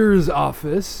mayor's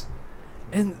office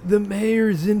and the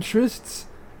mayor's interests,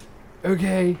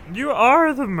 okay? You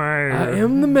are the mayor. I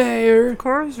am the mayor. Of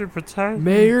course you're protecting.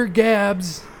 Mayor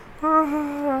Gabbs.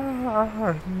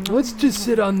 Let's just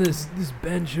sit on this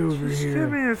bench over here.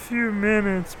 Give me a few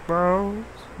minutes, bro.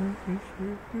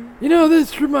 You know,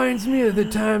 this reminds me of the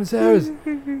times I was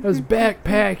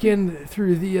backpacking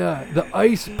through the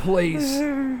ice place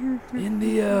in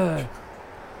the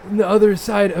other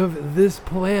side of this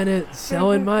planet,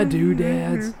 selling my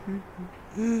doodads.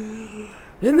 And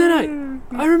then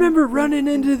I remember running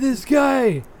into this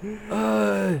guy,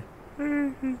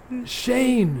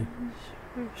 Shane.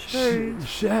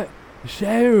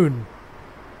 Shaun.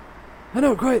 I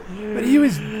don't quite, but he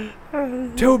was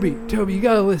Toby, you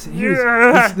gotta listen.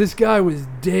 This guy was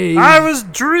dazed. I was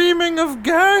dreaming of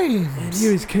games. And he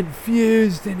was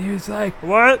confused, and he was like,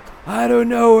 "What? I don't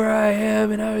know where I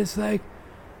am." And I was like,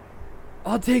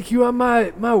 "I'll take you on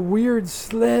my weird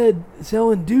sled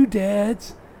selling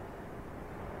doodads."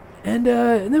 And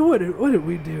then what did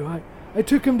we do? I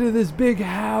took him to this big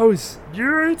house.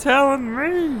 You're telling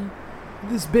me.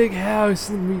 This big house,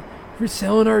 and we were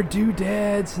selling our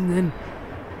doodads, and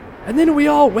then we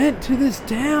all went to this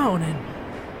town and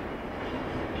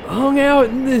hung out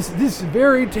in this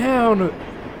very town,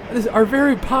 our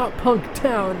very pop punk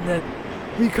town that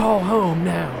we call home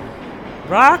now.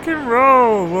 Rock and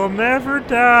roll will never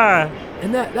die.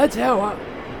 And that's how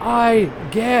I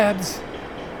Gabbs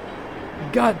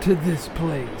got to this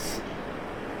place.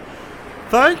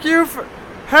 Thank you for...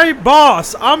 Hey,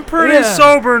 boss, I'm pretty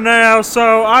sober now,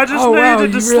 so I just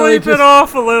needed to sleep it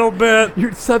off a little bit.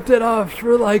 You slept it off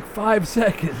for like 5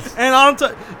 seconds. And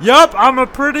I'm a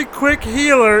pretty quick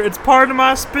healer. It's part of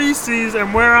my species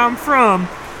and where I'm from.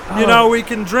 You know, we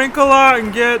can drink a lot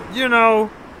and get, I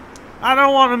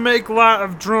don't want to make light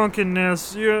of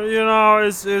drunkenness. You know,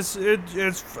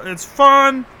 it's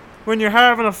fun when you're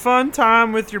having a fun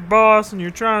time with your boss and you're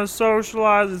trying to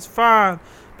socialize. It's fine.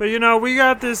 But, we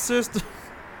got this system.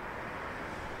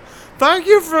 Thank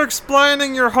you for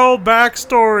explaining your whole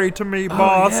backstory to me,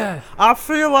 boss. Yeah. I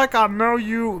feel like I know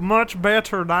you much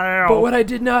better now. But what I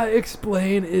did not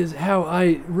explain is how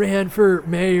I ran for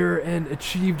mayor and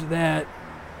achieved that.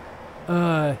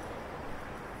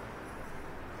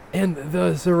 and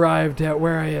thus arrived at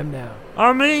where I am now.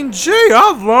 I mean, gee,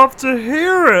 I'd love to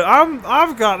hear it.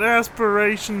 I've got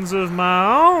aspirations of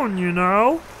my own, you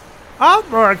know. I'd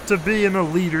like to be in a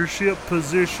leadership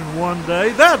position one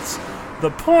day. That's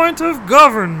the point of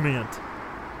government.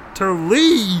 To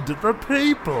lead the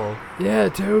people. Yeah,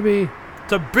 Toby.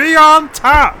 To be on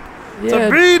top. Yeah.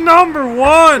 To be number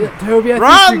one. Yeah, Toby, I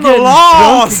Writing think you're the getting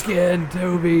laws. drunk again,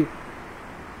 Toby.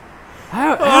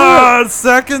 How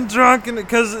second drunk,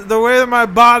 because the way that my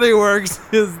body works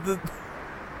is that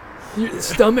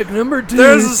stomach number 2.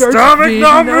 there's a starts stomach feeding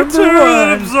number 2 that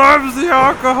one. absorbs the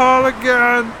alcohol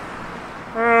again.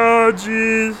 Oh,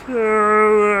 jeez.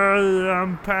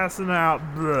 I'm passing out.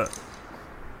 Blech.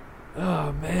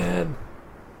 Oh, man.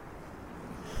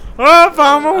 Oh,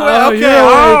 I'm awake. Oh, Okay, you're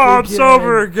awake I'm again.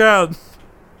 sober again.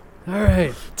 All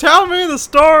right. Tell me the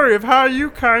story of how you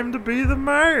came to be the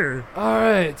mayor. All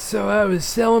right. So I was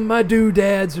selling my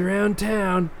doodads around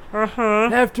town Uh-huh.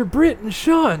 after Britt and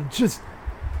Sean just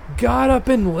got up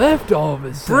and left all of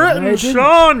a sudden. Britt and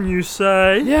Sean, you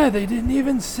say? Yeah, they didn't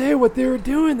even say what they were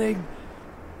doing.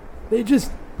 They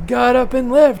just got up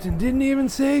and left and didn't even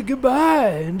say goodbye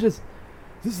and just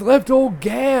left old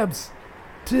Gabbs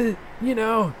to,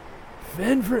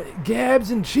 fend for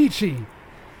Gabbs and Chi-Chi.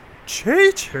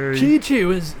 Chi-Chi? Chi-Chi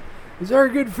was our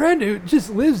good friend who just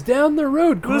lives down the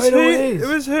road quite a ways.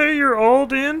 Was he your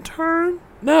old intern?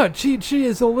 No, Chi-Chi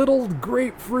is a little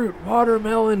grapefruit,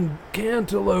 watermelon,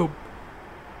 cantaloupe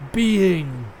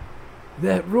being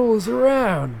that rolls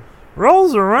around.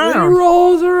 Rolls It around?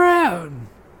 rolls around.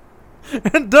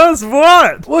 And does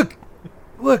what? Look,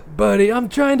 buddy, I'm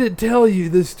trying to tell you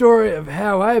the story of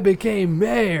how I became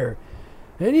mayor,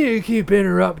 and you keep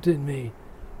interrupting me.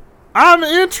 I'm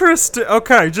interested.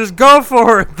 Okay, just go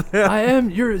for it then. I am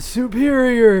your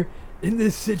superior in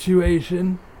this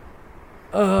situation.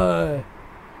 Thus,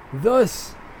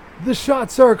 the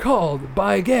shots are called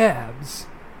by Gabbs.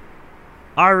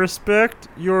 I respect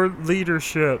your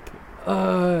leadership.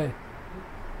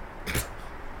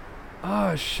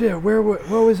 Oh shit, what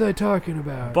was I talking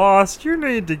about? Boss, you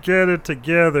need to get it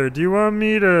together. Do you want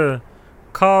me to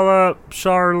call up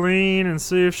Charlene and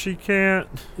see if she can't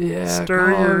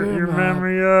stir your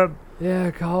memory up?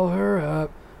 Yeah, call her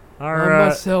up. All On right.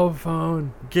 my cell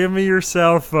phone. Give me your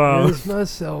cell phone. Here's my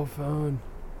cell phone.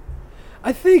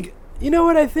 I think, you know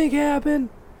what I think happened?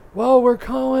 While we're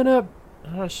calling up...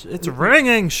 It's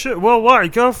ringing. Shit. Well,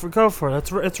 what? Go for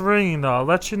it. It's ringing, though. I'll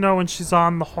let you know when she's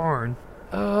on the horn.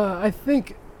 I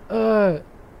think,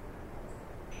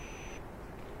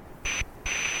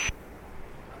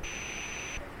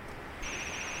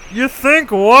 You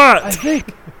think what?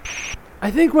 I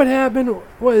think what happened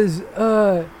was,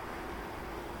 it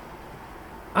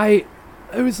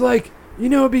was like,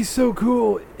 it'd be so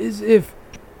cool is if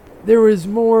there was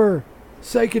more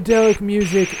psychedelic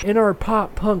music in our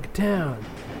pop-punk town.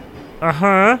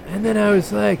 Uh-huh. And then I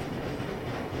was like,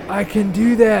 I can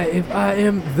do that if I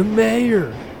am the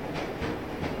mayor.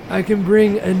 I can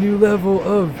bring a new level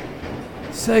of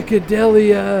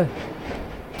psychedelia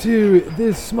to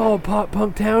this small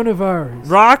pop-punk town of ours.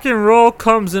 Rock and roll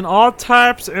comes in all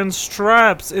types and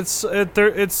stripes. It's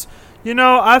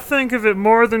I think of it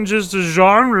more than just a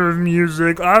genre of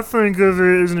music. I think of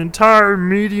it as an entire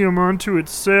medium unto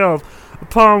itself,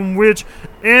 upon which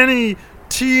any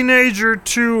teenager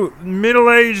to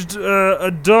middle-aged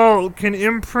adult can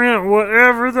imprint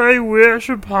whatever they wish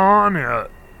upon it.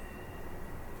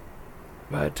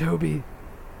 But Toby,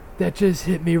 that just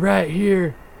hit me right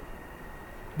here.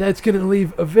 That's gonna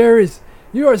leave a very...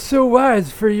 You are so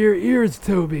wise for your ears,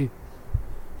 Toby.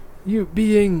 You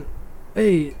being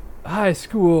a high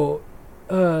school...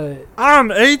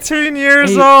 I'm 18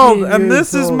 years 18 old, and years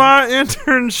this is old. my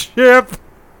internship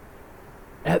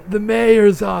At the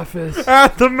mayor's office.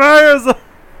 at the mayor's.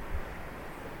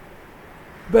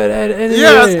 But at any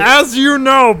Yes, rate... as you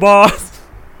know, boss.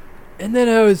 And then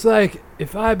I was like,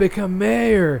 if I become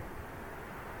mayor,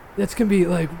 that's gonna be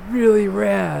like really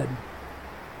rad.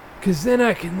 Cause then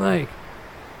I can like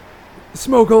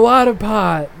smoke a lot of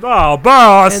pot Oh,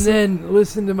 boss. and then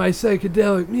listen to my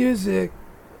psychedelic music.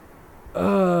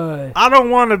 I don't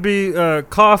want to be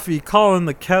coffee calling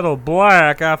the kettle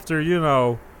black after,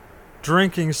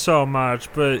 drinking so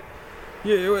much, but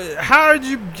how'd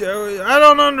you go? I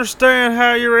don't understand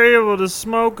how you're able to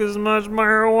smoke as much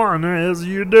marijuana as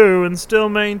you do and still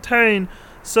maintain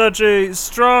such a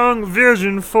strong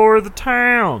vision for the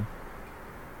town.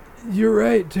 You're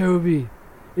right, Toby.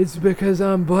 It's because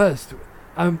I'm blessed.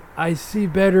 I see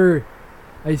better.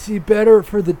 I see better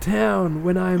for the town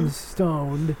when I'm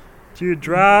stoned. Do you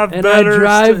drive And better?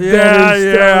 I drive better I've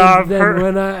stoned than heard.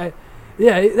 when I...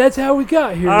 Yeah, that's how we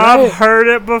got here, I've right? heard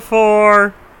it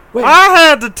before. Wait. I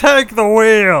had to take the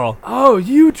wheel. Oh,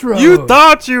 you drove. You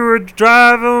thought you were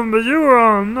driving, but you were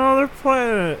on another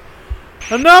planet.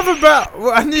 Enough about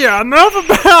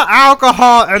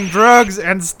alcohol and drugs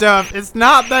and stuff. It's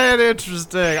not that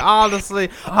interesting, honestly.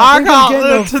 I got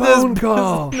into this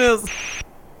business.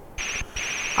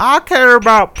 I care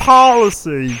about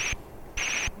policy.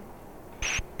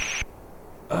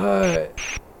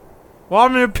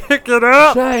 Want me to pick it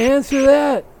up? Should I answer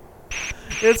that?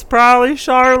 It's probably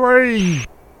Charlene.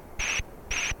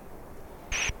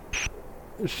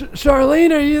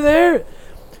 Charlene, are you there?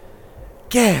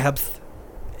 Gabbs.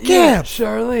 Yeah,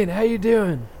 Charlene, how you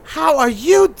doing? How are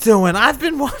you doing? I've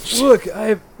been watching. Look,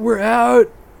 we're out.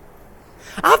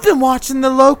 I've been watching the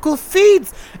local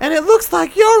feeds, and it looks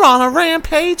like you're on a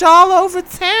rampage all over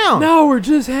town. No, we're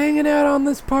just hanging out on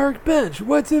this park bench.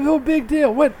 What's the whole big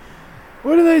deal? What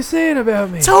are they saying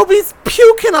about me? Toby's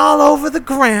puking all over the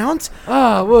ground.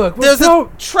 Ah, look. There's a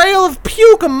trail of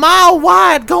puke a mile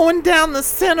wide going down the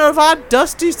center of our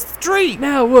dusty street.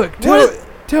 Now, look.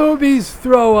 Toby's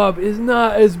throw up is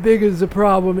not as big as a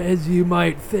problem as you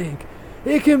might think.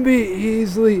 It can be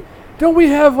easily... Don't we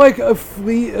have like a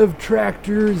fleet of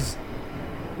tractors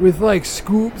with like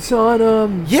scoops on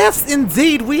them? Yes,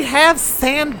 indeed. We have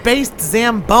sand-based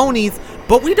Zambonis,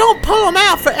 but we don't pull them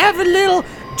out for every little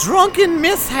drunken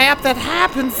mishap that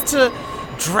happens to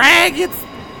drag its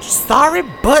sorry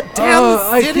butt down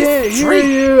the city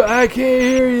street. I can't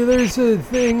hear you. There's a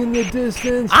thing in the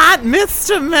distance.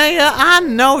 Mr. Mayor, I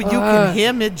know you can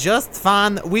hear me just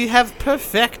fine. We have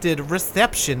perfected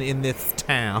reception in this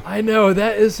town. I know,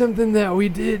 that is something that we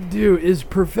did do, is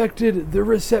perfected the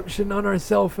reception on our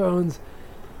cell phones.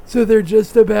 So they're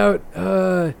just about,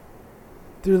 they're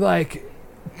like...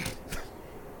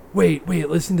 Wait,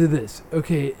 listen to this.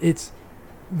 Okay, it's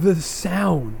the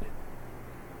sound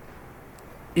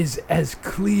is as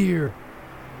clear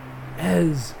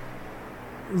as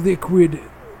liquid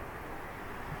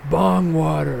bong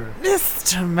water.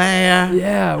 Mr. Mayor.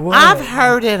 Yeah, what? I've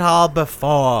heard it all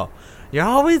before. You're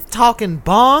always talking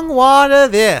bong water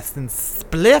this and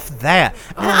spliff that.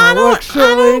 Look,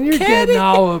 Charlene, you're getting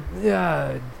all of...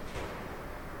 Yeah.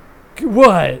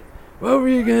 What? What were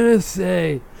you gonna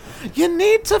say? You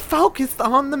need to focus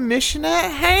on the mission at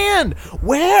hand.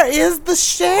 Where is the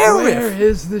sheriff? Where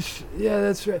is the... Yeah,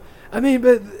 that's right. I mean,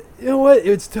 but you know what?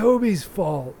 It's Toby's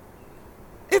fault.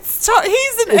 He's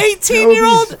an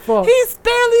 18-year-old.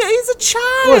 He's a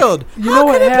child. Look, you know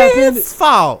what happened? How could it be his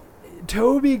fault?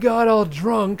 Toby got all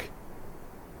drunk.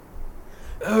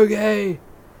 Okay.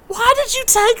 Why did you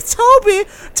take Toby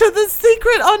to the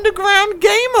secret underground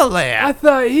gamer lab? I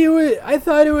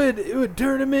thought it would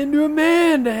turn him into a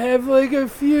man to have like a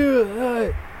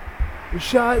few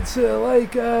shots of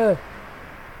like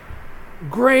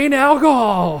grain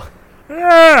alcohol.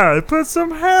 Yeah, put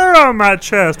some hair on my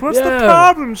chest. What's the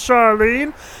problem,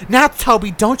 Charlene? Now,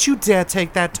 Toby, don't you dare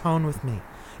take that tone with me.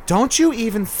 Don't you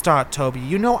even start, Toby.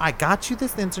 You know I got you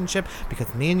this internship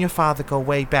because me and your father go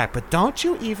way back, but don't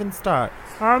you even start.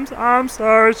 I'm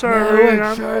sorry, Charlene.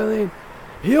 No, Charlene,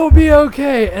 he'll be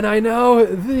okay, and I know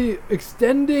the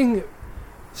extending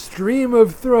stream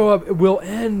of throw up will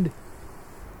end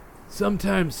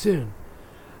sometime soon.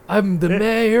 I'm the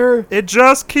mayor. It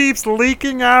just keeps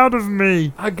leaking out of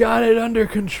me. I got it under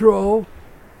control.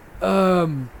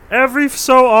 Every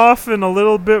so often, a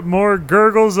little bit more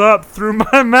gurgles up through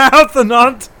my mouth and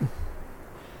onto...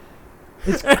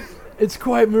 It's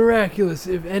quite miraculous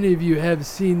if any of you have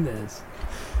seen this.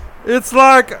 It's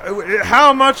like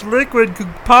how much liquid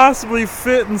could possibly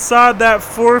fit inside that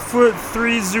 4'3"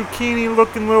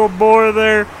 zucchini-looking little boy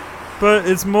there, but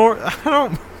it's more...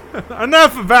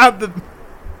 Enough about the...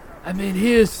 I mean,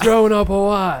 he is throwing up a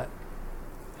lot.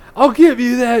 I'll give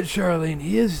you that, Charlene.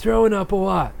 He is throwing up a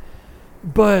lot.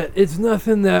 But it's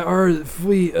nothing that our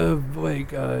fleet of,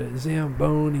 like,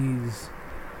 Zambonis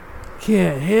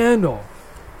can't handle.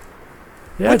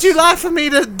 Would you like for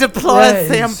me to deploy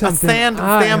a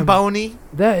Zamboni?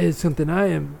 That is something I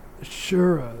am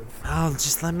sure of. Oh,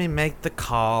 just let me make the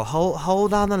call.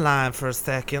 Hold on the line for a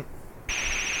second.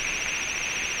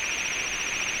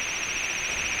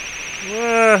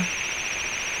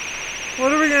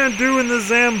 What are we going to do when the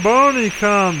Zamboni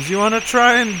comes? You want to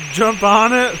try and jump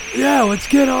on it? Yeah, let's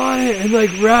get on it and, like,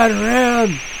 ride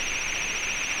around.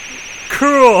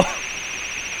 Cool.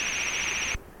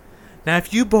 Now,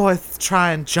 if you boys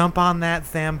try and jump on that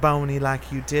Zamboni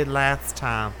like you did last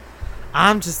time,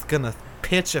 I'm just going to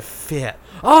pitch a fit.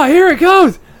 Oh, here it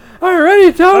goes. All right,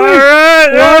 ready, Toby? All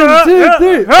right. 1,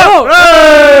 2, 3. Oh,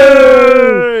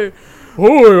 Hey! hey!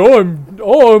 Oh, I'm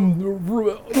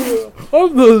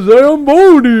I'm the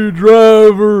Zamboni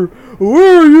driver.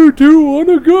 Where you two want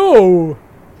to go?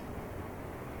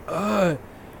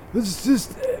 Let's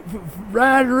just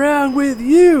ride around with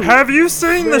you. Have you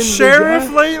seen the sheriff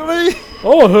lately?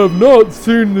 I have not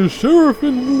seen the sheriff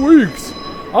in weeks.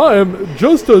 I am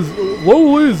just a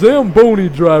lowly Zamboni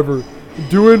driver,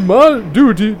 doing my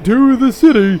duty to the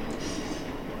city.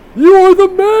 You are the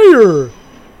mayor!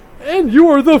 And you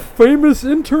are the famous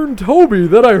intern Toby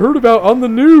that I heard about on the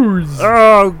news.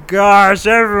 Oh gosh,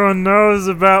 everyone knows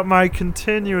about my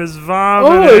continuous Oh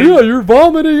vomiting. yeah, you're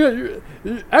vomiting.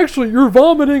 You're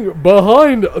vomiting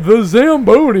behind the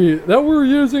Zamboni that we're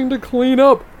using to clean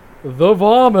up the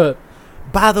vomit.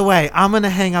 By the way, I'm gonna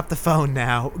hang up the phone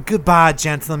now. Goodbye,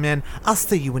 gentlemen. I'll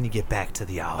see you when you get back to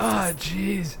the office. Ah,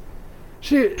 jeez.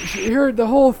 She heard the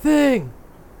whole thing.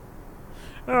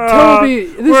 Toby,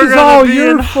 this is all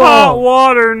your in fault. Hot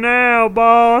water now,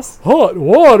 boss. Hot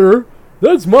water?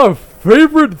 That's my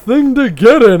favorite thing to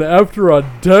get in after a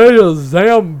day of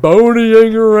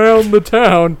Zamboniing around the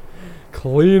town,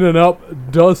 cleaning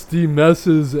up dusty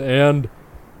messes and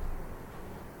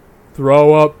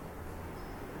throw up.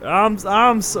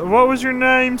 What was your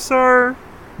name, sir?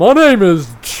 My name is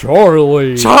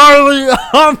Charlie. Charlie,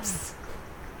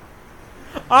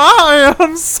 I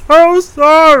am so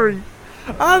sorry.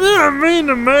 I didn't mean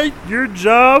to make your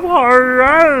job harder.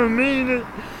 I didn't mean it.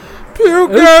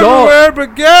 Puke everywhere,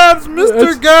 but Gabbs,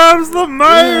 Mr. Gabbs, the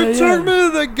mayor, took me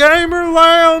to the gamer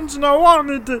lounge, and I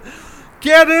wanted to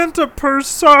get into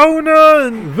Persona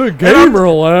and the gamer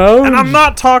lounge. And I'm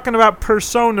not talking about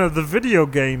Persona, the video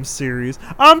game series.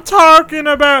 I'm talking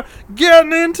about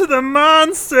getting into the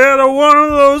mindset of one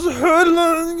of those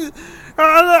hoodlums.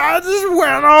 I just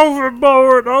went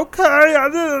overboard, okay? I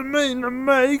didn't mean to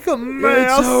make a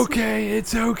mess.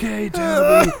 It's okay,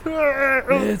 Toby.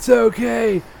 It's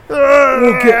okay.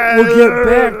 We'll get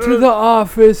back to the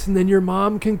office, and then your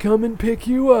mom can come and pick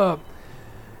you up.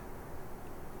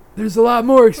 There's a lot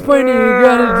more explaining you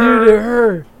gotta do to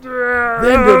her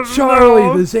than to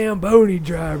Charlie, the Zamboni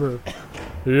driver.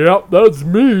 Yep, that's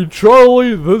me,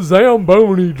 Charlie, the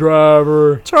Zamboni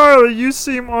driver. Charlie, you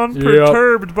seem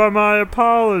unperturbed by my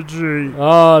apology.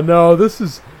 No, this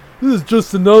is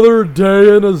just another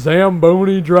day in a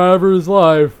Zamboni driver's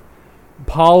life.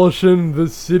 Polishing the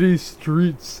city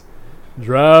streets,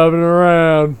 driving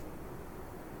around.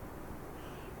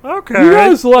 Okay. You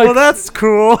guys well, that's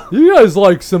cool. You guys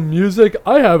like some music?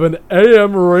 I have an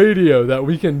AM radio that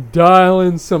we can dial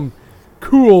in some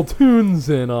cool tunes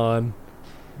in on.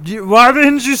 Why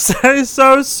didn't you say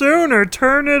so sooner?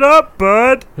 Turn it up,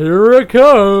 bud. Here it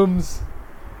comes.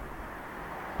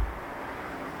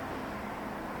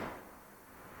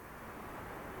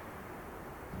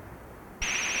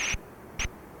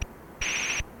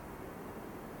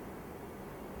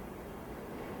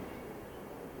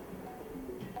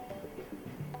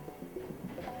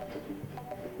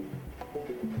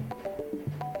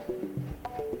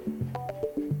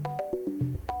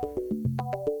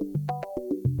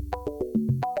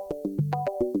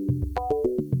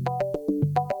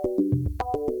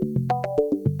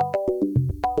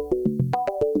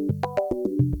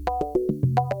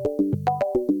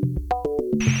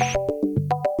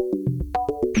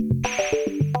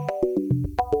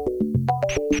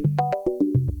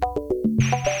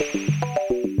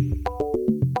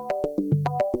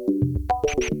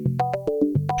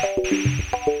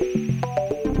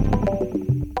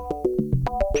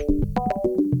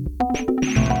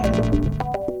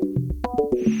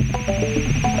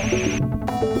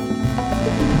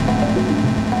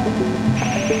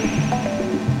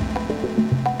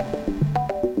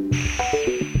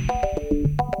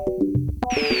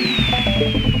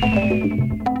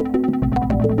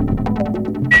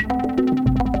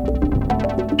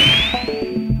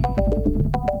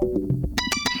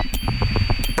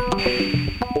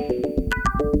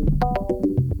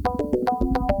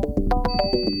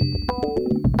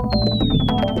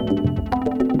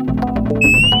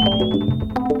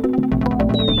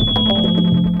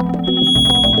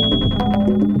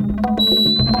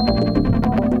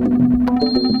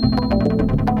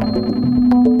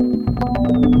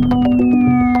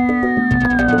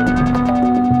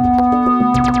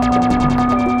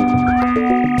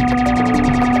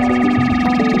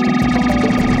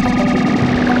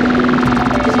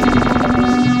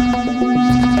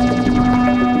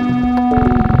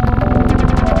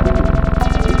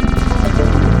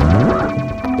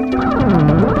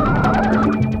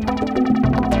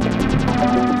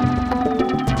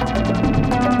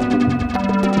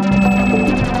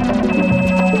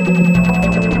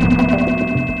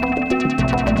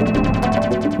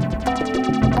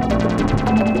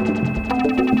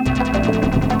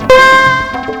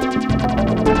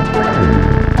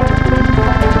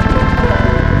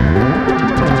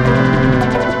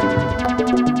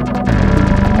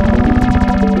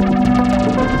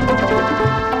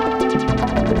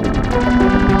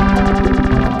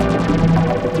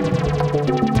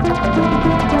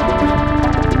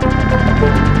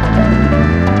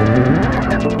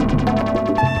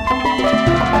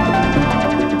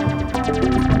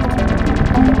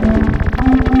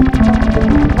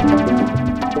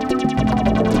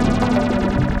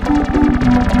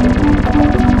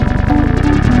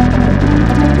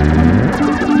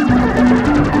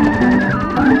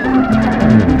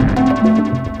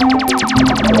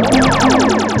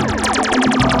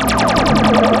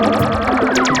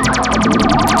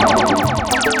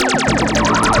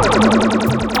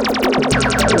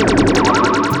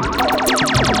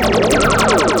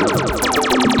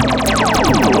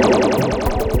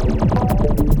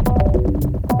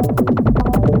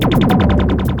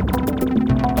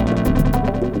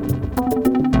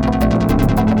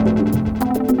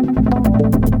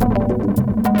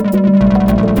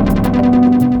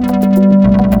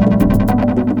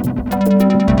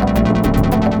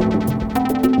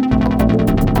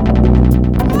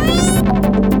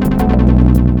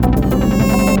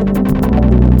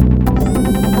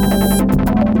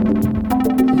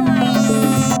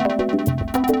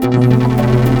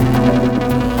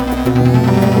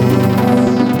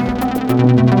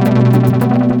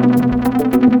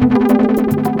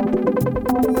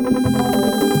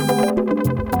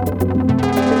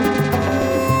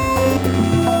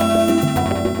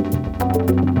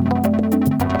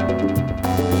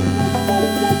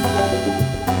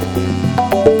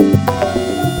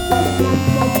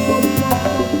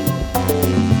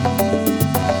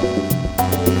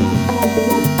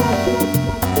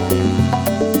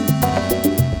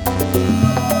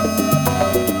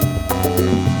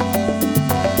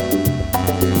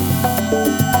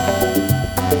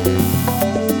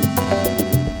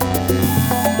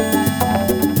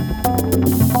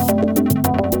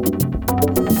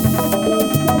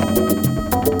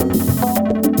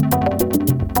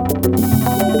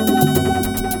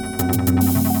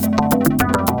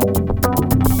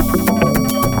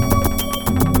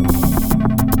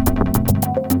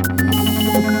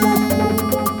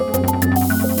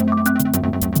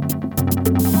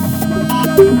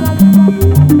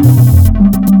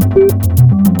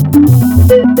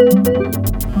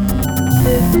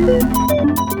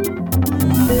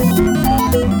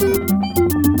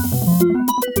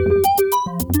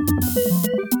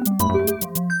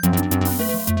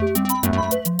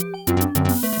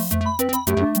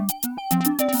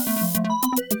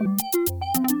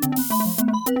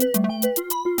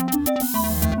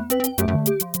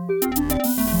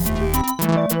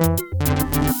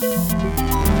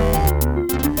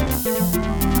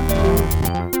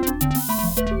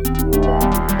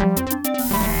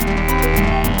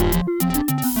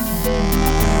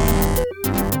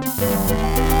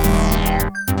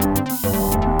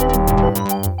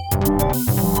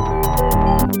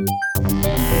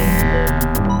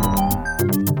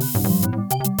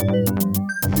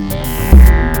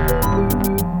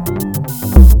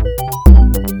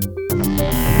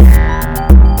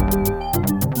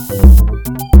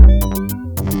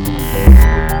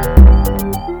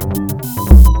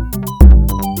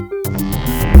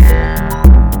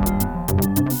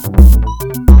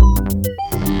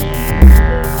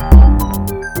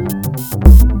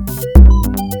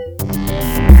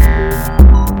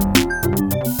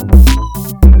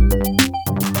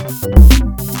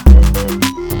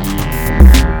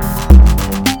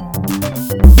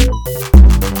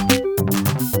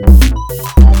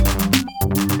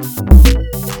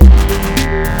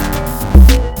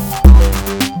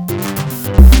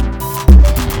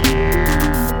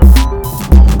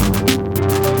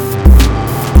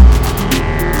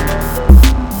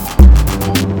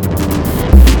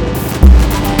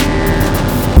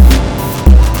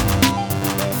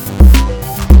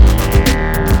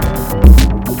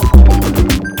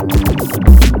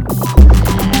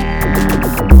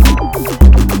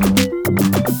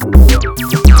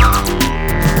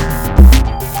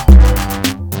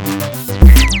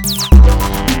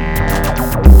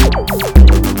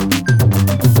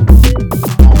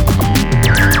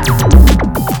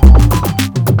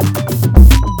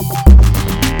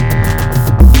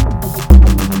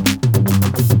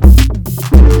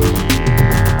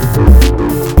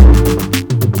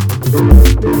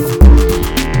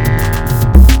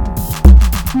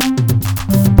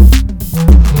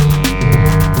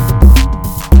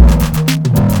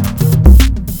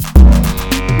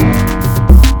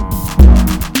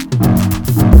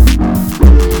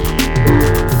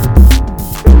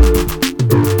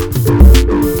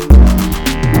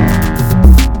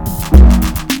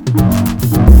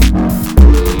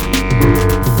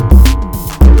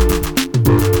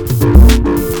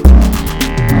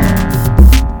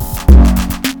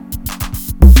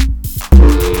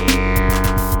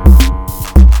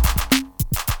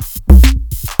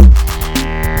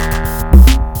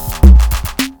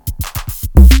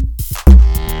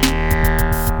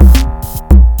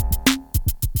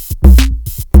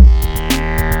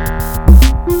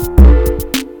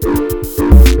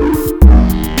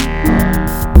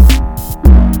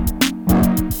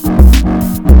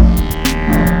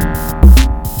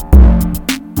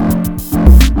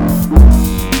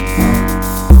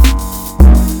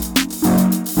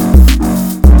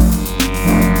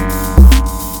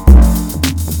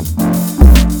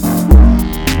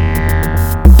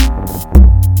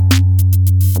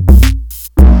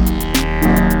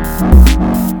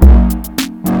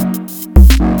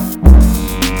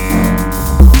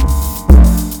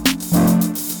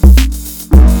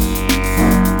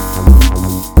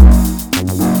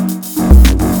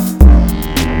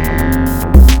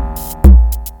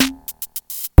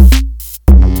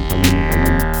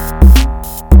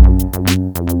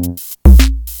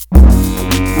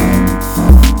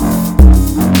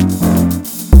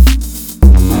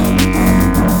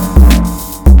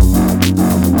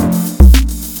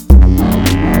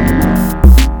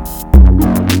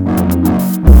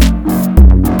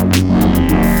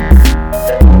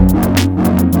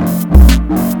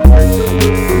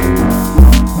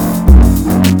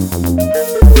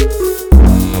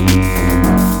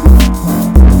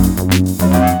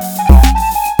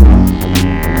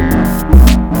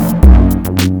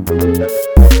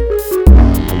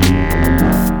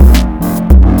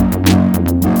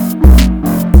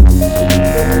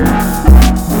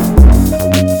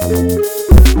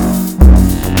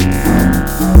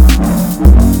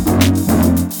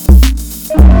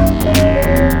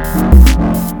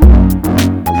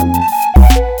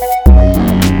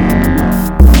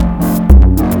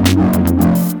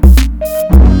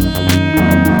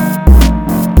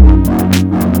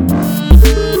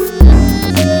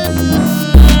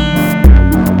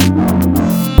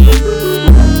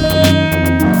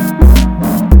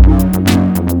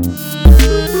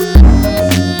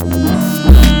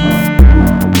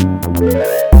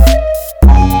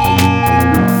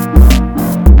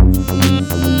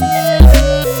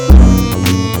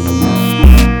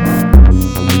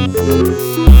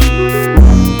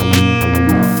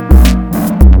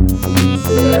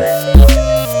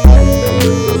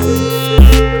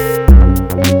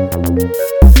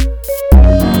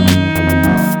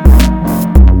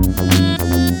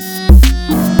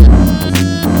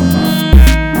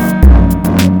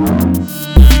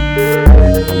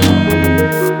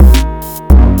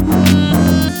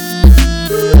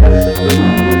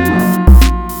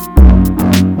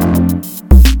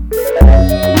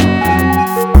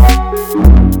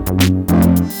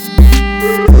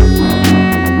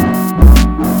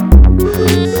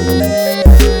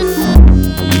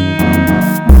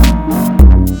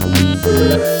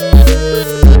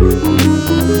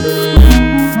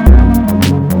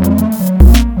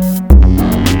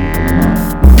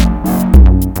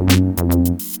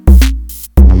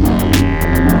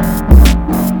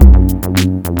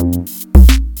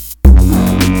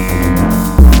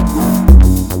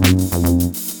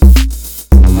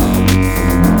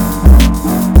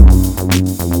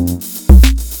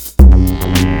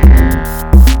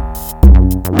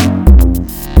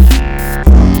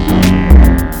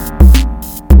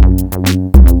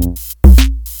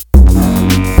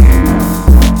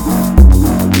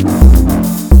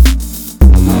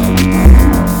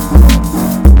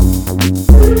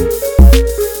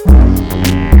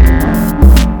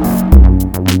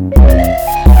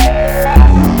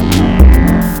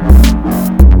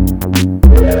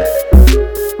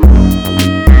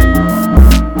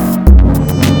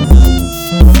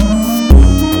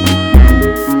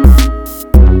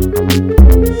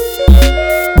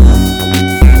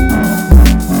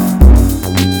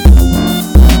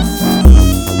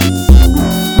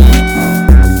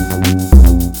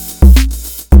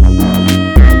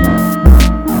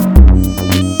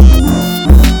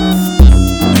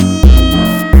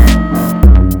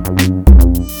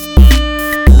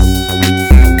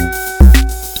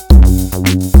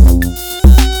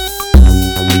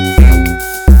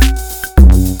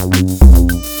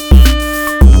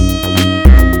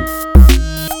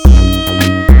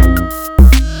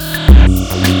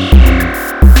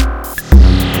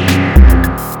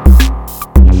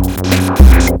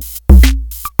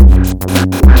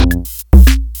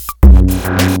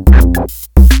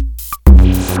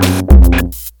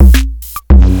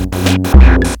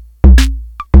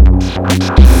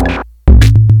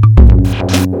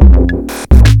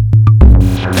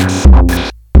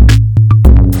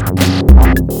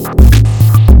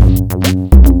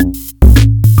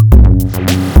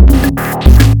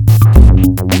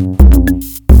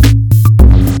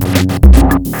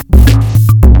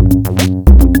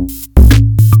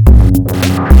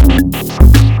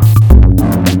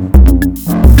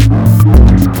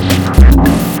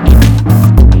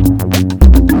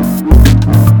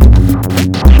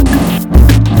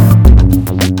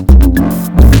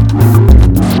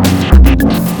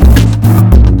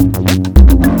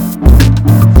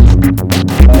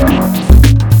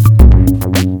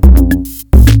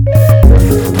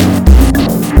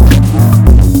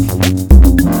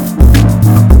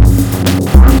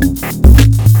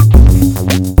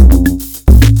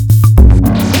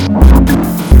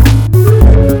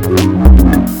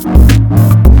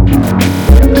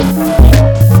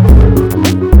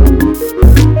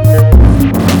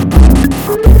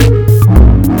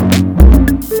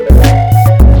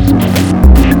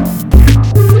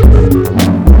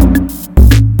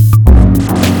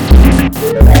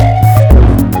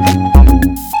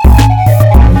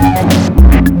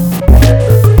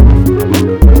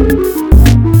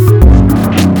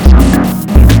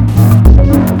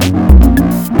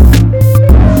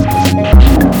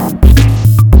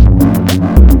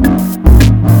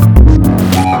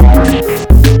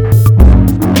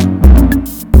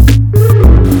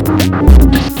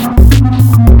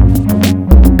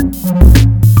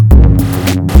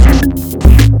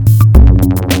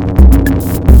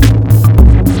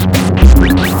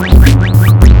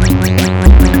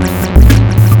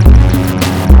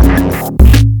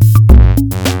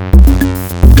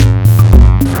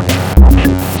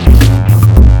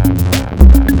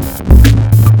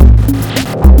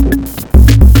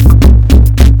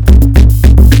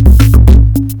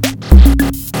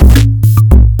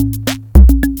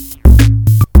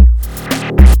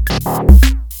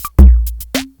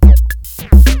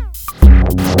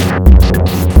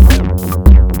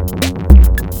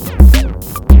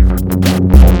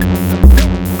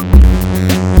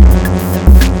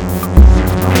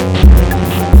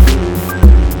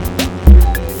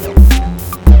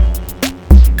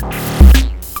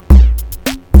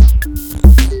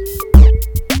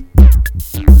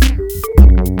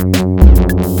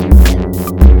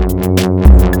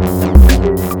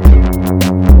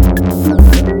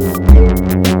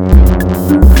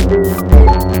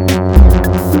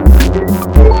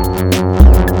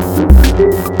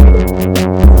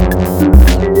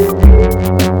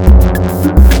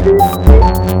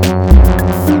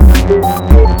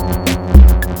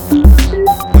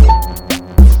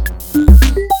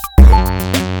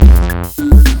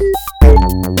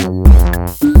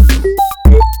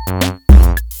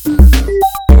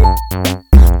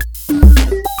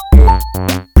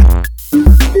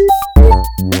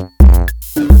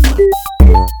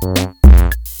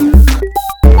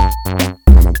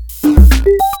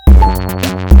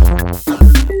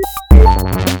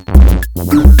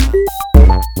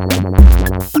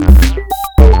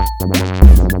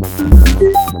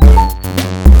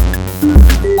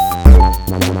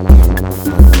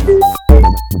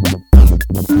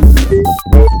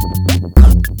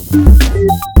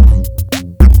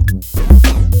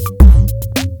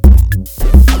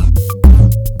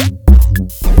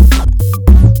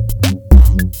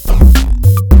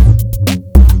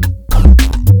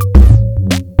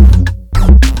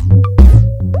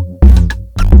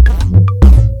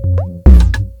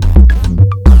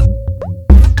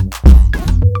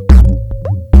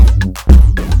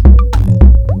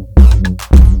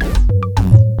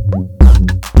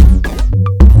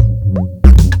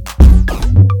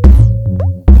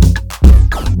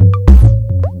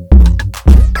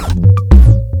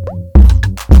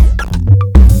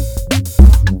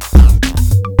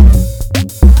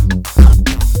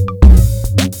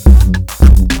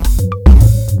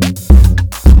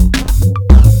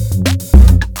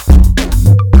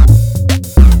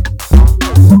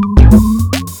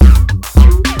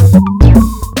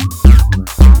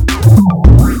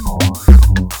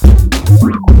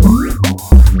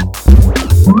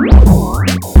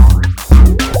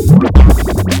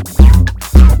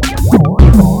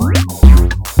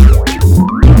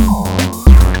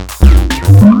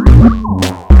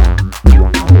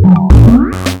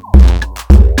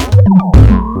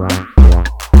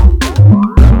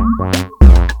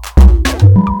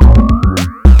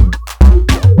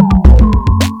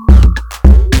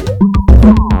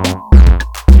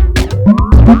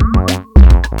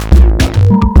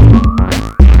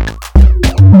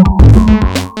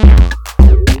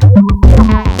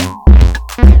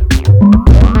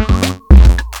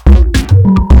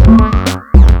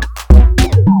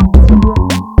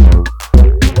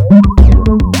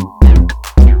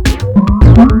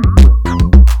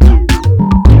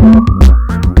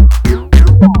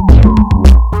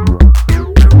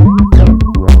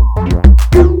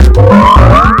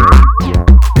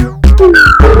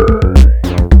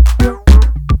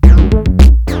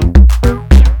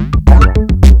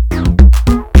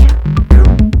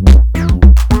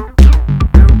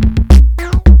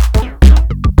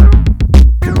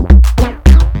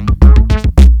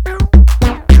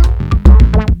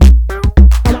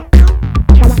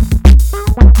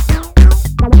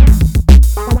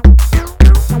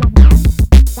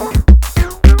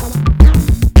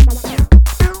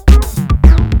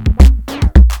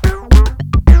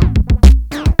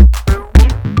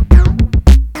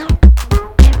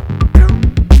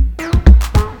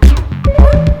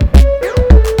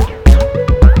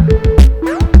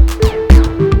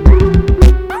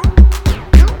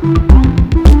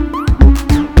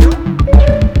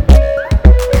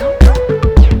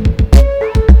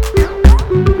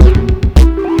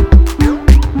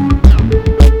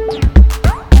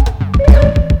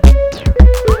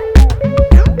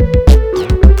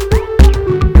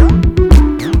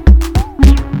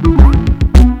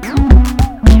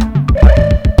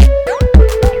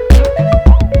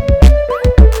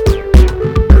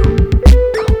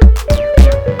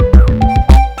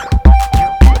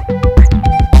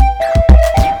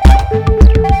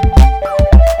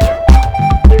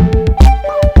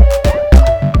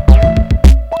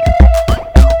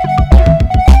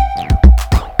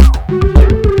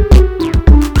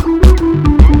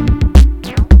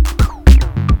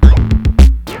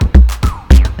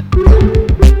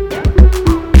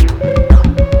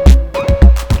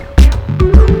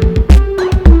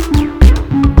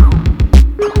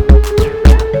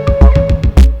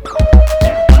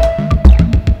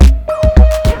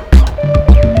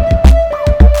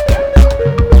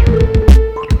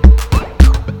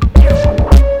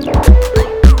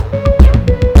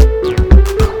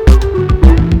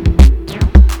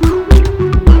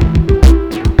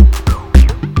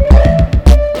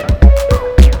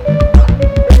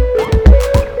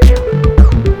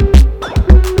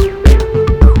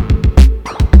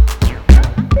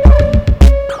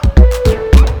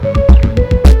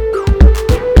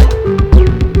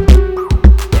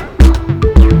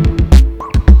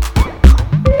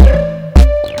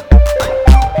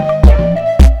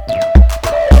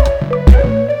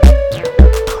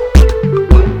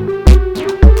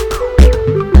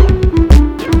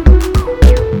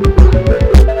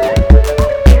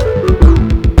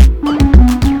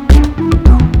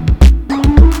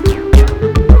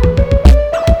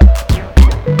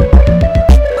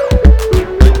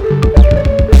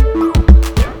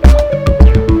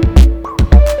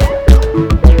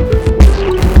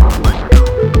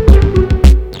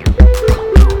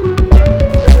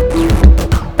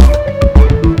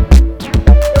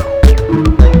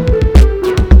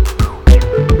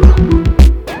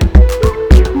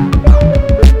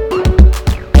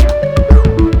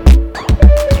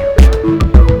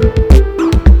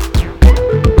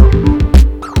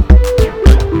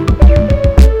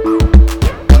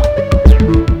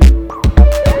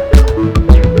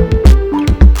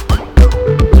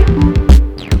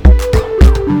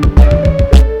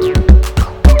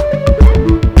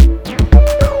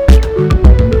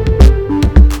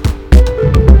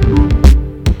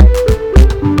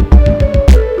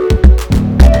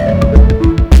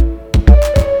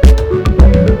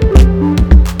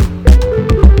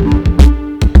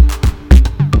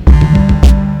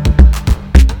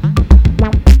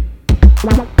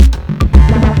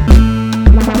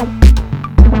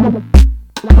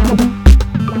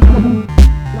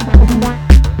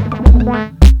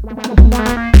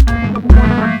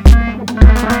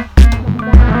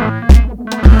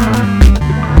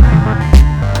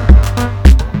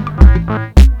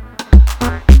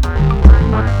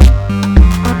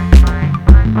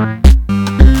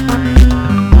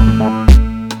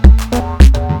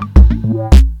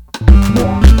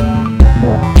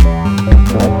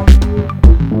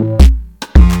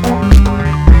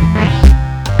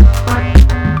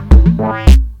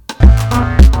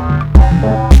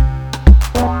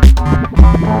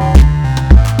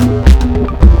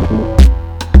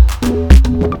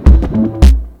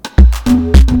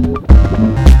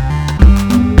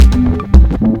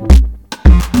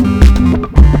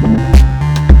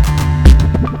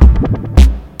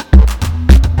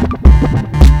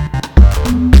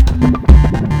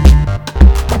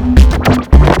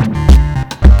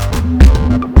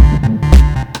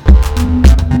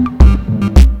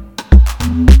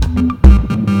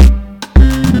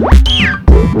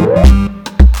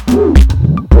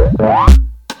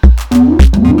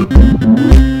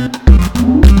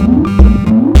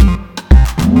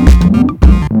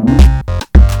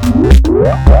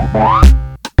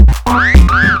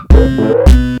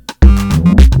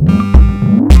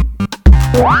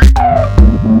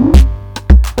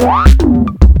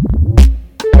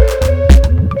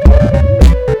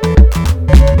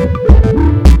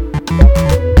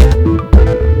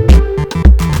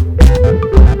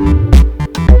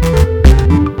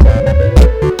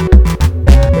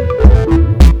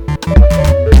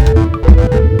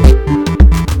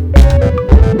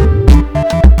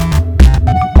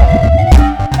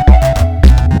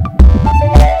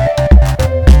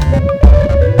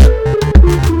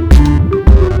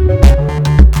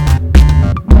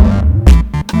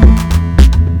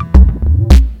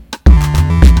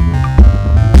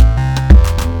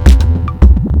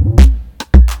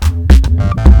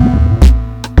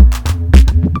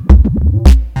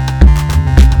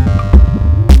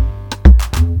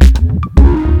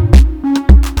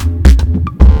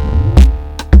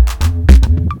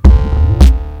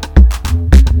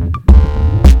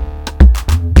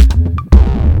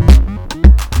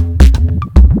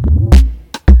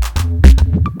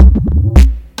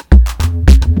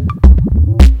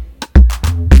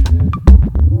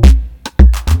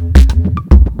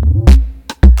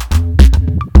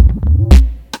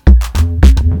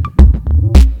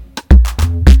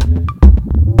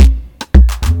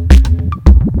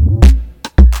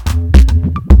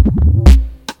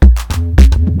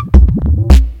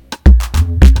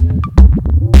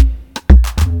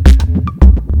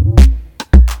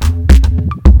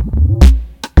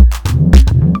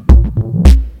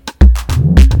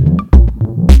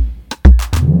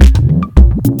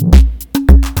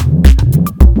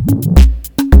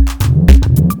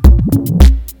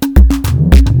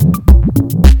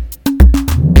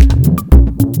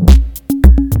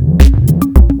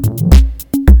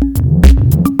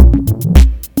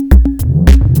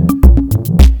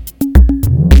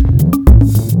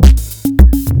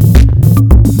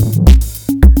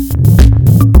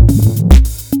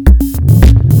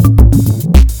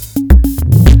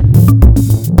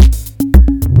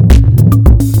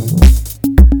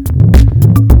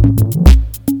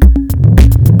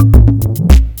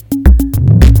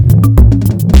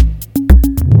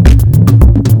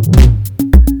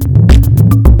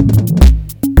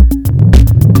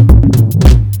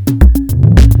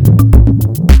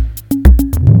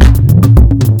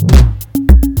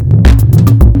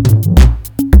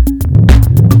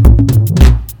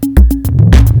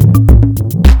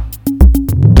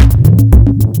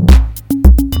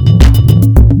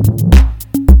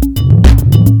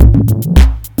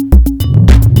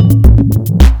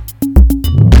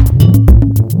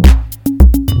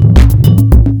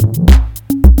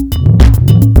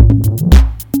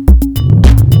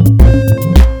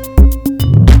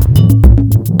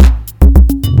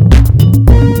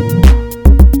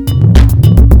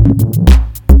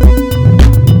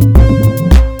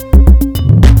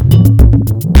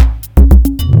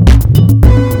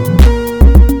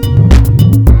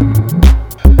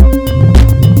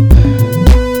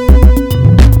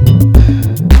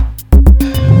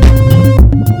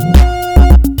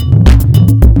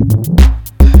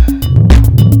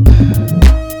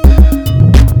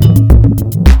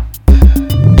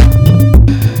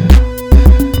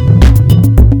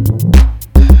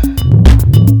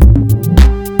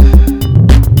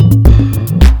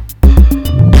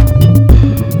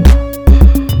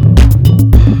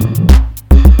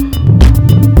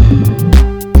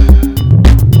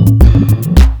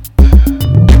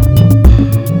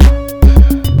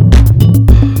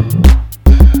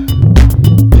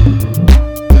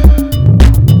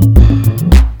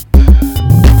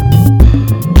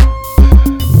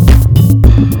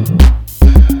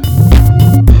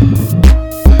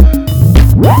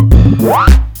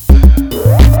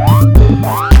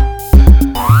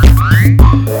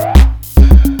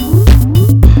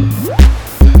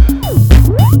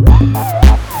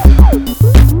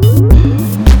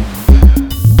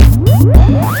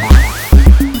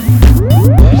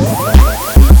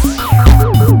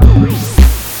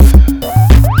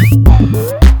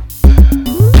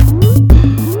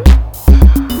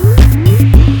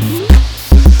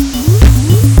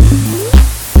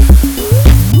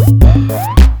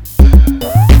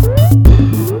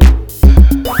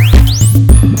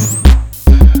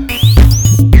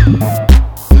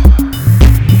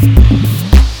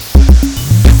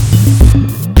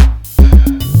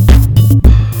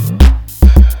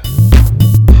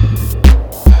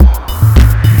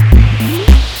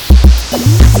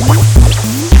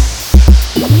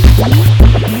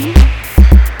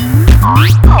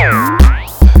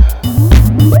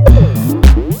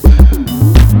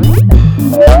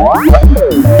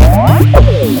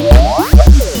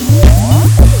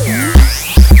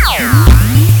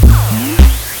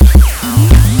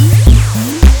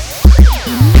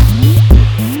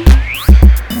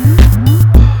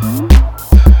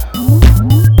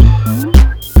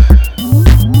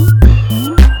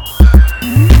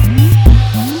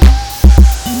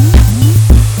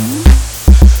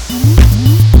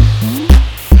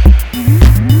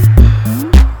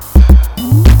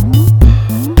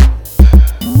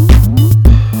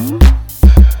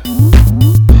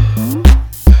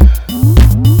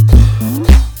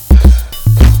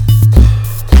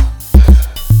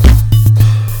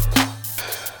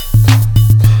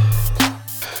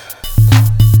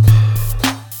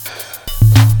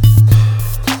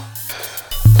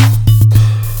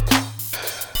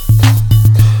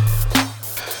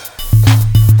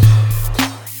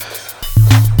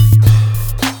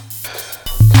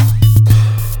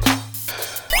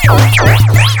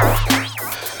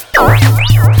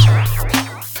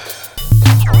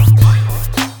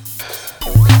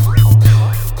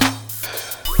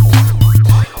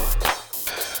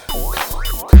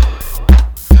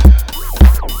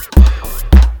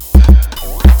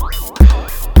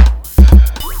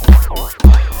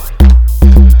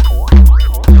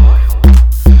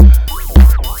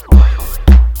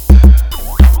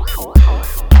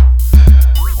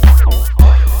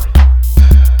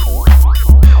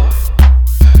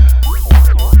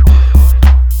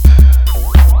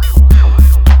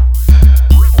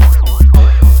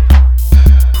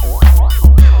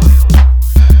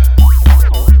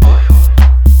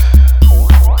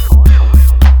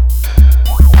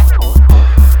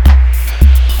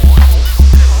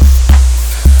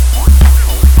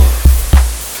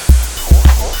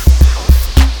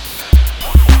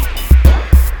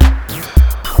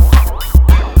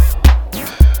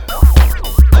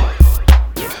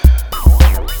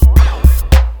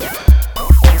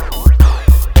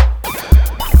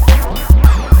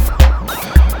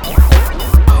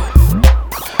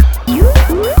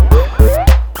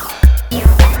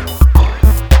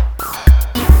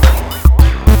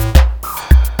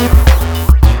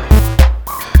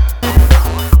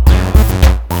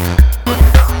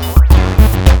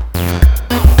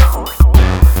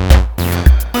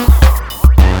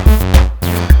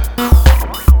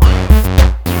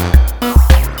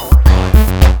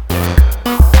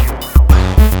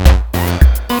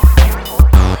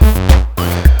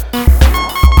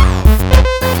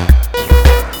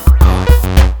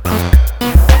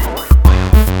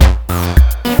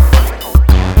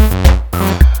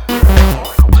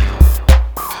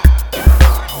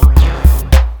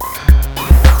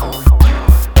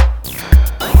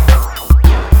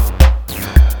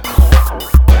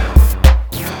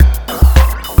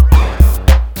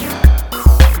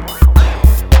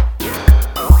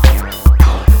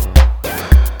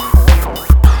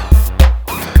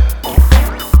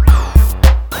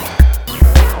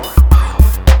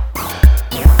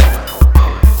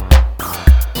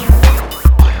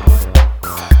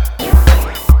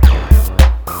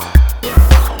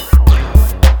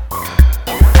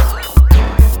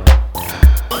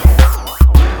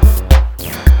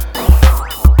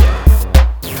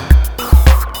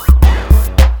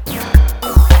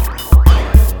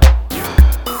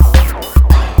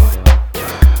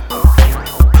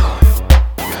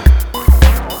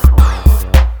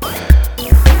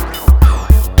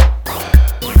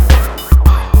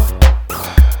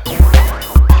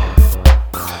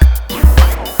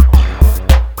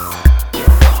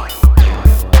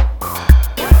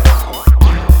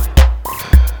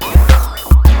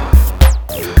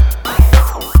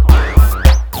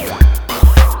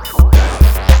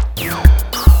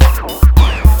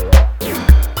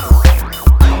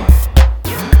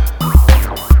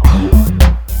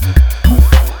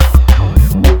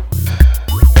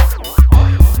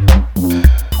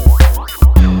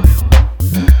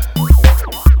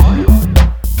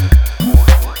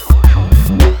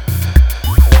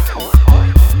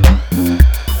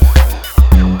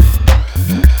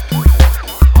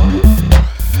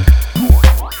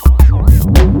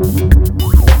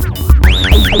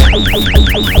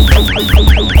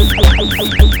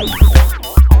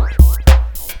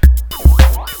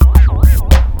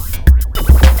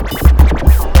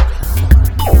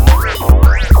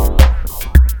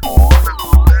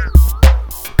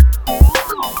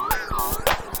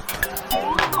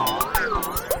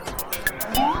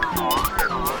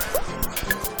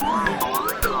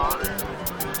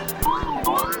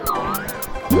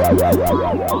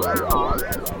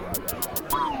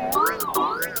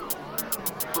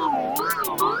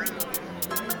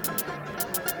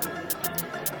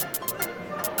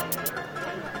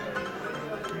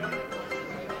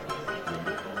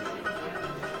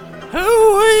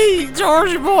 Hooey,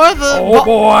 Georgie boy,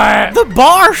 boy. The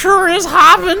bar sure is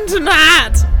hopping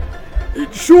tonight.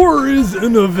 It sure is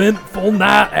an eventful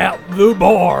night at the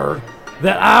bar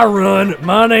that I run.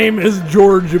 My name is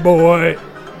Georgie boy.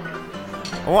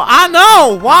 Well, I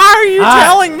know. Why are you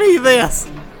telling me this?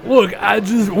 Look, I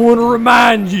just want to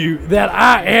remind you that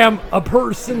I am a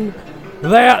person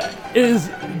that is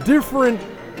different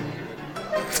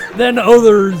than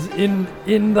others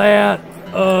in that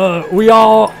we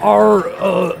all are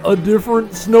a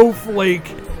different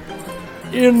snowflake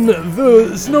in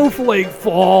the snowflake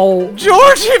fall.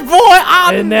 Georgie boy,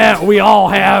 and that we all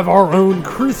have our own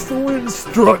crystalline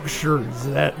structures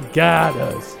that guide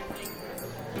us.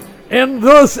 And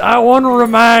thus, I want to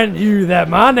remind you that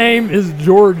my name is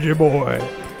Georgie boy.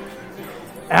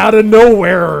 Out of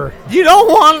nowhere. You don't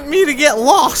want me to get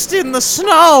lost in the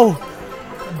snow,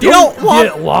 Don't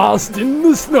get lost in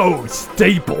the snow,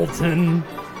 Stapleton.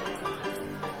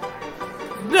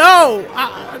 No,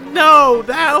 no,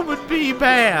 that would be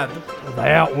bad.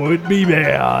 That would be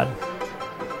bad.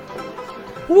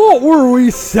 What were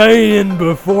we saying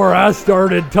before I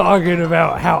started talking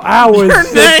about how I was?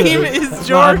 Your name is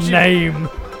Georgie. My name.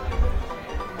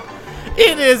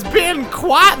 It has been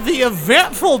quite the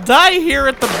eventful day here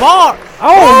at the bar.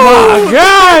 Oh my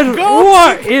God!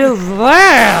 What is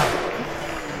that?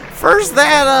 First,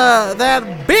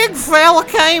 that big fella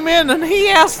came in and he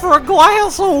asked for a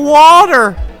glass of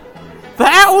water.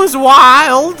 That was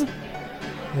wild.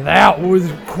 That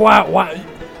was quite wild.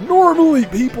 Normally,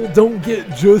 people don't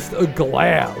get just a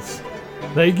glass.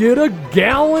 They get a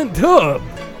gallon tub.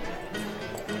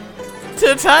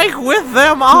 To take with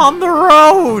them on the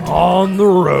road. On the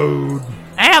road.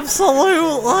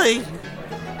 Absolutely.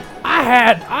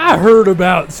 I heard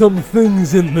about some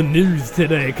things in the news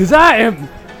today, because I am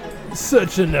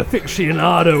such an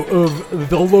aficionado of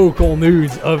the local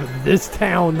news of this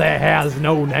town that has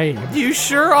no name. You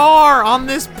sure are, on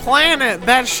this planet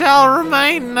that shall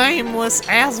remain nameless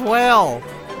as well.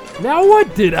 Now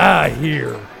what did I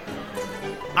hear?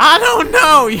 I don't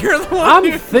know. You're the one.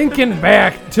 I'm thinking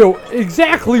back to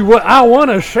exactly what I want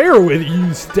to share with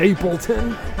you,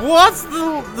 Stapleton. What's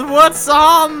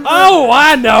on the... Oh,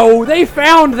 I know. They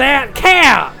found that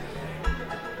cat.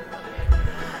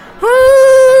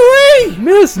 Hoo-wee!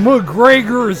 Miss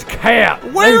McGregor's cat.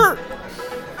 Where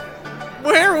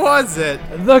was it?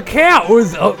 The cat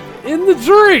was up in the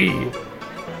tree.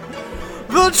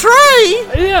 The tree?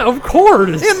 Yeah, of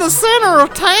course. In the center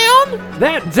of town?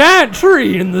 That giant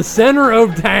tree in the center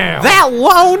of town. That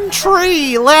lone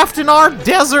tree left in our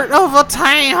desert of a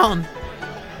town,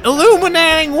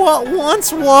 illuminating what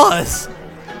once was.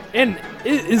 And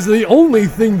it is the only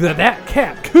thing that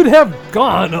cat could have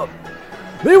gone up.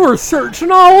 They were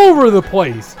searching all over the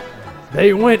place.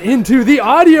 They went into the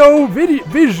audio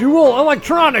visual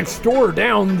electronics store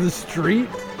down the street.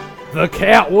 The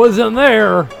cat wasn't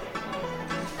there.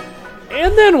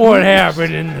 And then what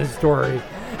happened in the story?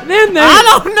 Then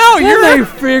I don't know. They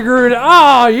figured,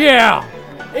 oh yeah,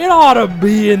 it ought to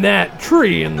be in that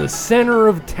tree in the center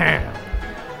of town.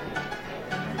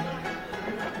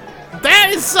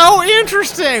 That is so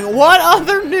interesting. What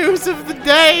other news of the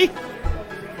day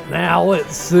Now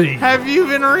let's see. have you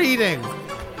been reading?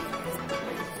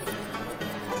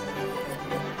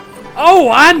 Oh,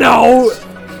 I know.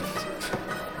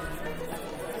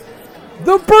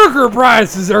 The burger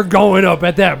prices are going up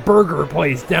at that burger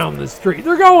place down the street.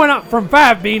 They're going up from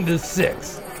 5 beans to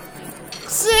 6.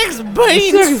 6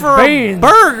 beans for a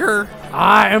burger?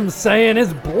 I am saying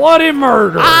it's bloody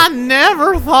murder. I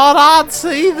never thought I'd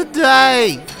see the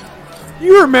day.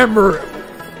 You remember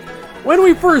when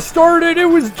we first started, it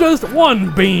was just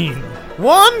 1 bean.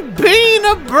 1 bean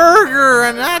a burger,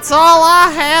 and that's all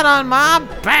I had on my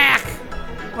back.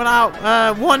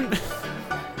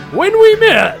 When we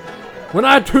met. When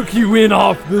I took you in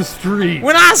off the street.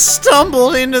 When I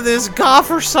stumbled into this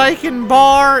godforsaken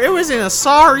bar, it was in a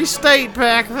sorry state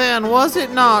back then, was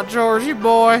it not, Georgie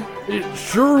boy? It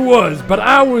sure was, but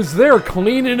I was there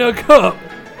cleaning a cup,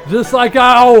 just like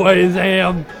I always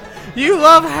am. You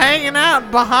love hanging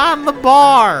out behind the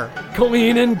bar.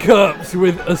 Cleaning cups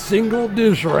with a single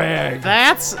dish rag.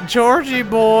 That's Georgie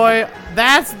boy.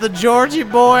 That's the Georgie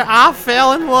boy I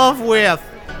fell in love with.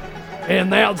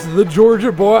 And that's the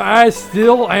Georgia boy I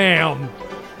still am.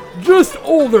 Just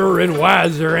older and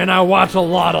wiser, and I watch a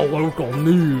lot of local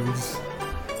news.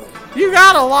 You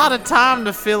got a lot of time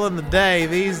to fill in the day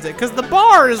these days, because the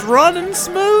bar is running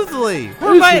smoothly.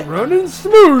 It's running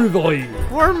smoothly.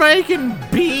 We're making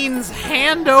beans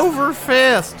hand over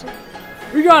fist.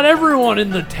 We got everyone in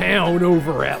the town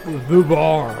over at the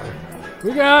bar.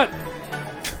 We got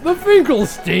the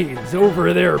Finkelsteins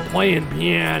over there playing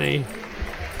piano.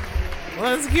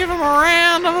 Let's give them a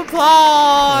round of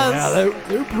applause. Yeah,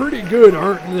 they're pretty good,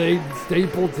 aren't they,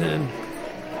 Stapleton?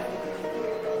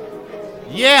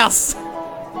 Yes.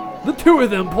 The two of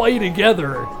them play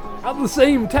together at the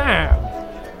same time.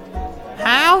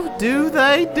 How do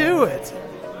they do it?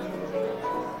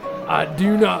 I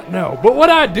do not know. But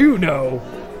what I do know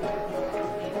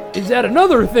is that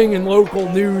another thing in local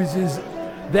news is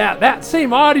that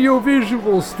same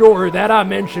audiovisual store that I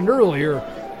mentioned earlier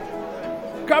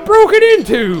got broken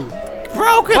into.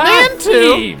 Broken by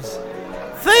into? Thieves.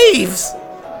 Thieves?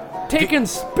 Taking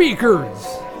speakers.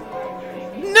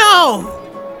 No.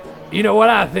 You know what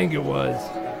I think it was?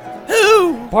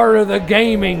 Who? Part of the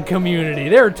gaming community.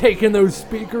 They're taking those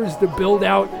speakers to build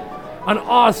out an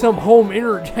awesome home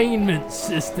entertainment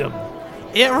system.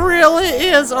 It really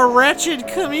is a wretched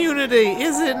community,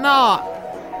 is it not?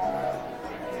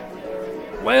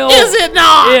 Well, Is it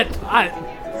not?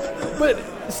 But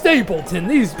Stapleton,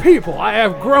 these people, I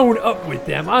have grown up with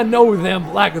them. I know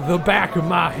them like the back of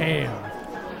my hand.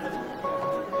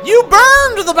 You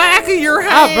burned the back of your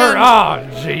hand. Oh,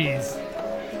 jeez.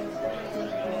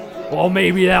 Well,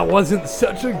 maybe that wasn't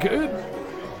such a good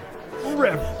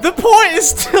The point is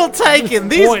still taken.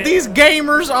 Point. These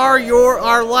gamers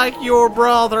are like your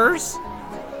brothers,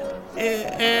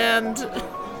 and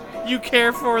you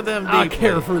care for them deeply. I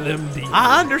care for them deeply.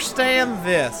 I understand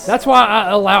this. That's why I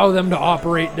allow them to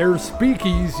operate their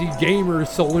speakeasy gamer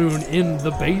saloon in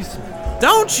the basement.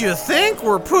 Don't you think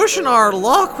we're pushing our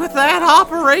luck with that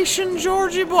operation,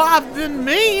 Georgie boy? I've been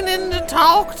meaning to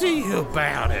talk to you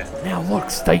about it. Now look,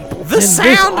 Stapleton, The this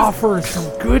sound of- offers some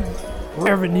good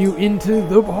revenue into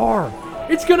the bar.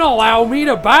 It's gonna allow me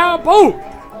to buy a boat.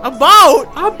 A boat?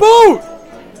 A boat!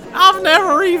 I've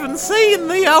never even seen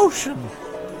the ocean.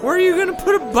 Where are you gonna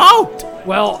put a boat?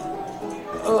 Well,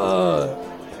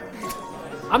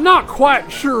 I'm not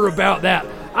quite sure about that.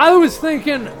 I was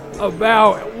thinking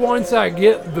about once I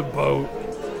get the boat,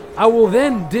 I will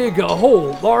then dig a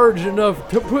hole large enough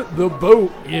to put the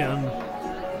boat in,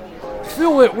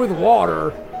 fill it with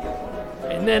water,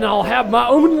 and then I'll have my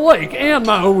own lake and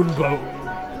my own boat.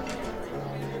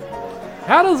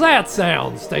 How does that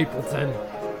sound, Stapleton?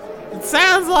 It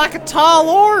sounds like a tall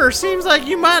order. Seems like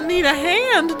you might need a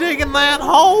hand digging that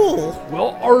hole.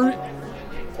 Well,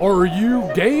 are you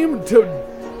game to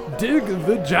dig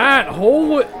the giant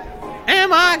hole?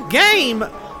 Am I game?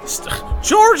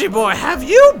 Georgie boy, have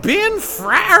you been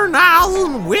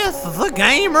fraternizing with the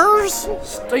gamers?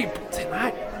 Stapleton,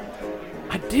 I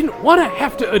didn't want to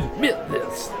have to admit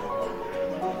this,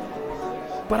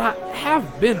 but I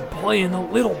have been playing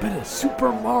a little bit of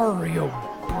Super Mario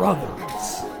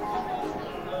Brothers.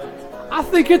 I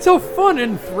think it's a fun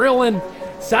and thrilling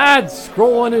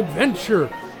side-scrolling adventure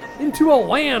into a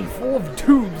land full of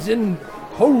tubes and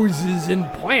hoses and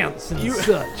plants and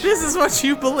such. This is what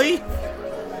you believe?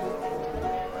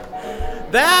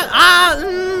 That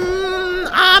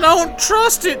I don't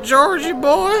trust it, Georgie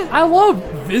boy. I love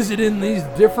visiting these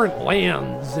different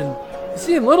lands and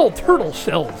seeing little turtle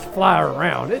shells fly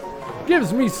around. It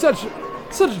gives me such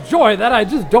joy that I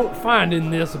just don't find in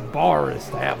this bar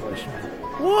establishment.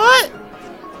 What?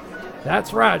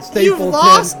 That's right, Stapleton. You've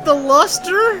lost the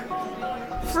luster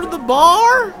for the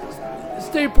bar?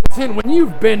 Stapleton, when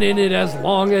you've been in it as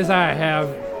long as I have,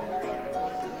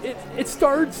 it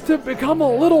starts to become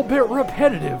a little bit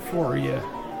repetitive for you.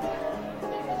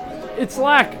 It's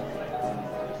like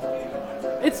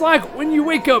when you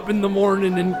wake up in the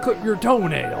morning and clip your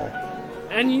toenail,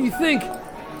 and you think,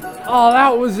 oh,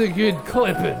 that was a good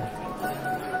clipping.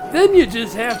 Then you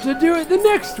just have to do it the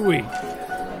next week.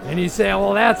 And you say,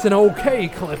 well, that's an okay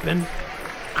clipping.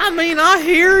 I mean, I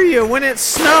hear you. When it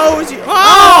snows, you...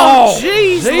 Oh,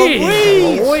 jeez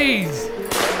Louise.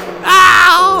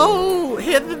 Ow!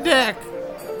 Hit the deck.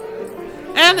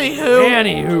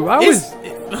 Anywho, I was...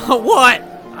 What?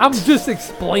 I'm just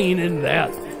explaining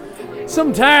that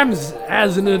sometimes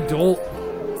as an adult,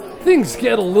 things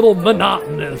get a little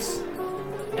monotonous.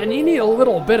 And you need a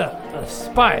little bit of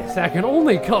spice that can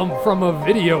only come from a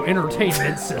video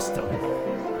entertainment system.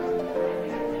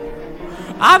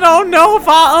 I don't know if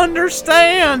I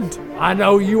understand. I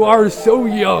know you are so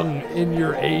young in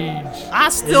your age. I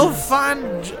still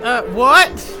find...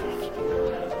 what?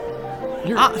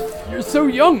 You're so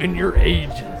young in your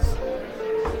ages.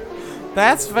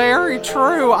 That's very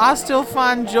true. I still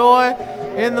find joy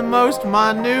in the most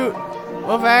minute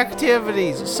of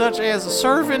activities, such as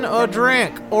serving a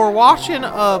drink or watching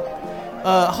a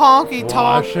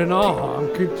honky-tonk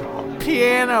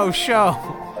piano show.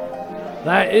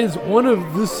 That is one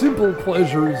of the simple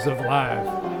pleasures of life.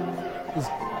 Is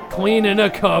cleaning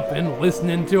a cup and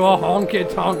listening to a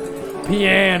honky-tonk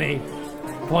piano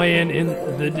playing in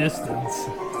the distance.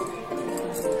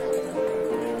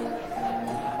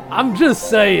 I'm just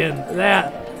saying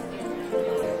that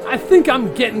I think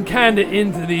I'm getting kind of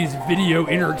into these video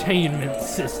entertainment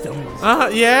systems.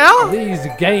 Yeah? These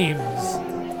games.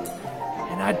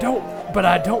 And I don't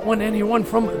want anyone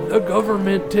from the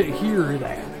government to hear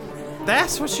that.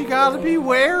 That's what you gotta be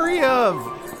wary of.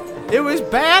 It was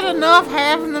bad enough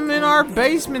having them in our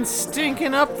basement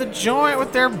stinking up the joint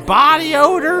with their body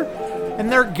odor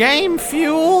and their game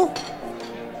fuel.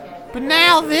 But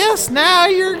now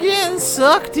you're getting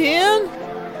sucked in.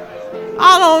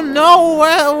 I don't know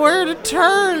where to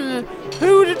turn,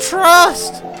 who to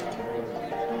trust.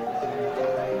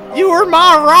 You are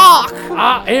my rock.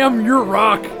 I am your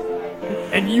rock,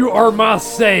 and you are my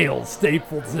sail,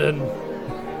 Stapleton.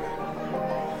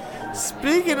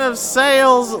 Speaking of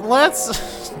sails,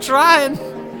 let's try and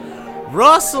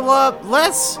rustle up.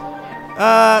 Let's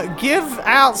give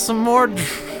out some more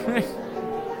drinks.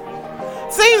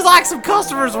 Seems like some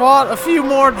customers want a few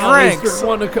more drinks.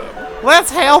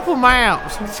 Let's help them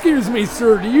out. Excuse me,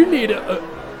 sir. Do you need a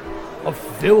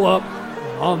fill up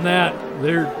on that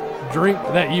there drink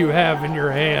that you have in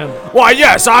your hand? Why,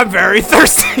 yes, I'm very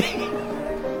thirsty.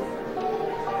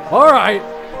 All right.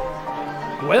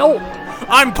 Well,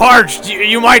 I'm parched.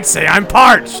 You might say I'm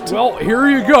parched. well, here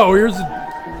you go. Here's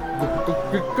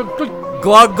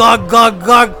Glug, glug, glug,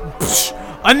 glug. Psh,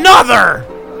 another!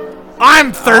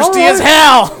 I'm thirsty as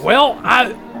hell! well,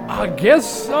 I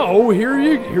guess so.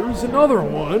 Here's another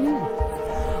one.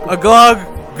 A glug,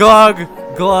 glug,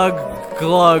 glug,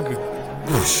 glug.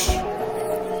 Psh.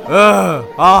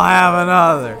 I'll have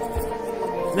another.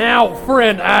 Now,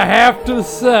 friend, I have to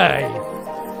say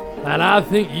that I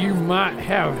think you might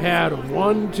have had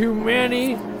one too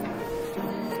many,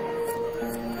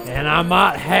 and I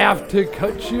might have to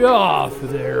cut you off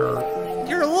there.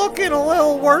 You're looking a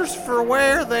little worse for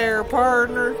wear there,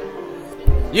 partner.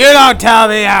 You don't tell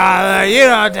me how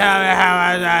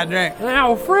I drink.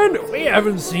 Now, friend, we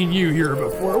haven't seen you here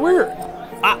before.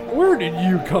 Where did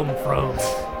you come from?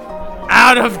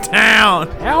 Out of town.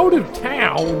 Out of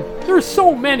town? There's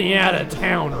so many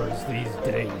out-of-towners these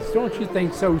days. Don't you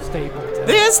think so, Stapleton?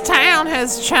 This town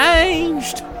has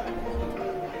changed.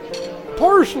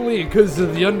 Partially because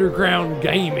of the underground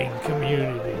gaming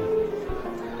community.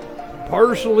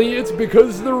 Partially it's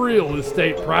because the real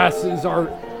estate prices are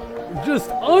just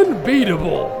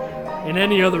unbeatable in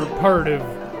any other part of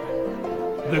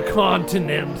the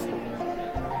continent.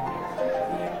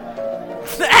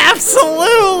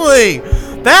 Absolutely!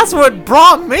 That's what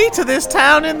brought me to this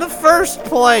town in the first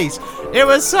place. It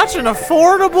was such an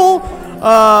affordable,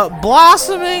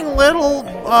 blossoming little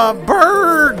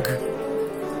burg.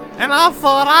 And I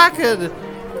thought I could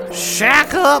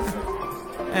shack up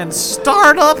and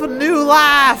start up a new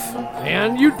life.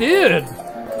 And you did.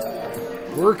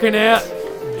 Working at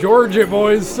Georgia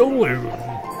Boy's Saloon.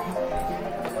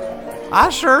 I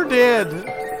sure did.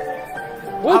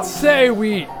 Let's say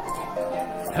we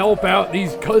help out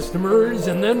these customers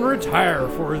and then retire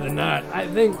for the night. I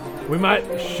think we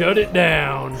might shut it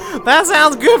down. That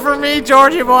sounds good for me,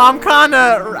 Georgie boy. I'm kind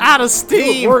of out of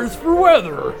steam. Worse for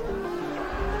weather.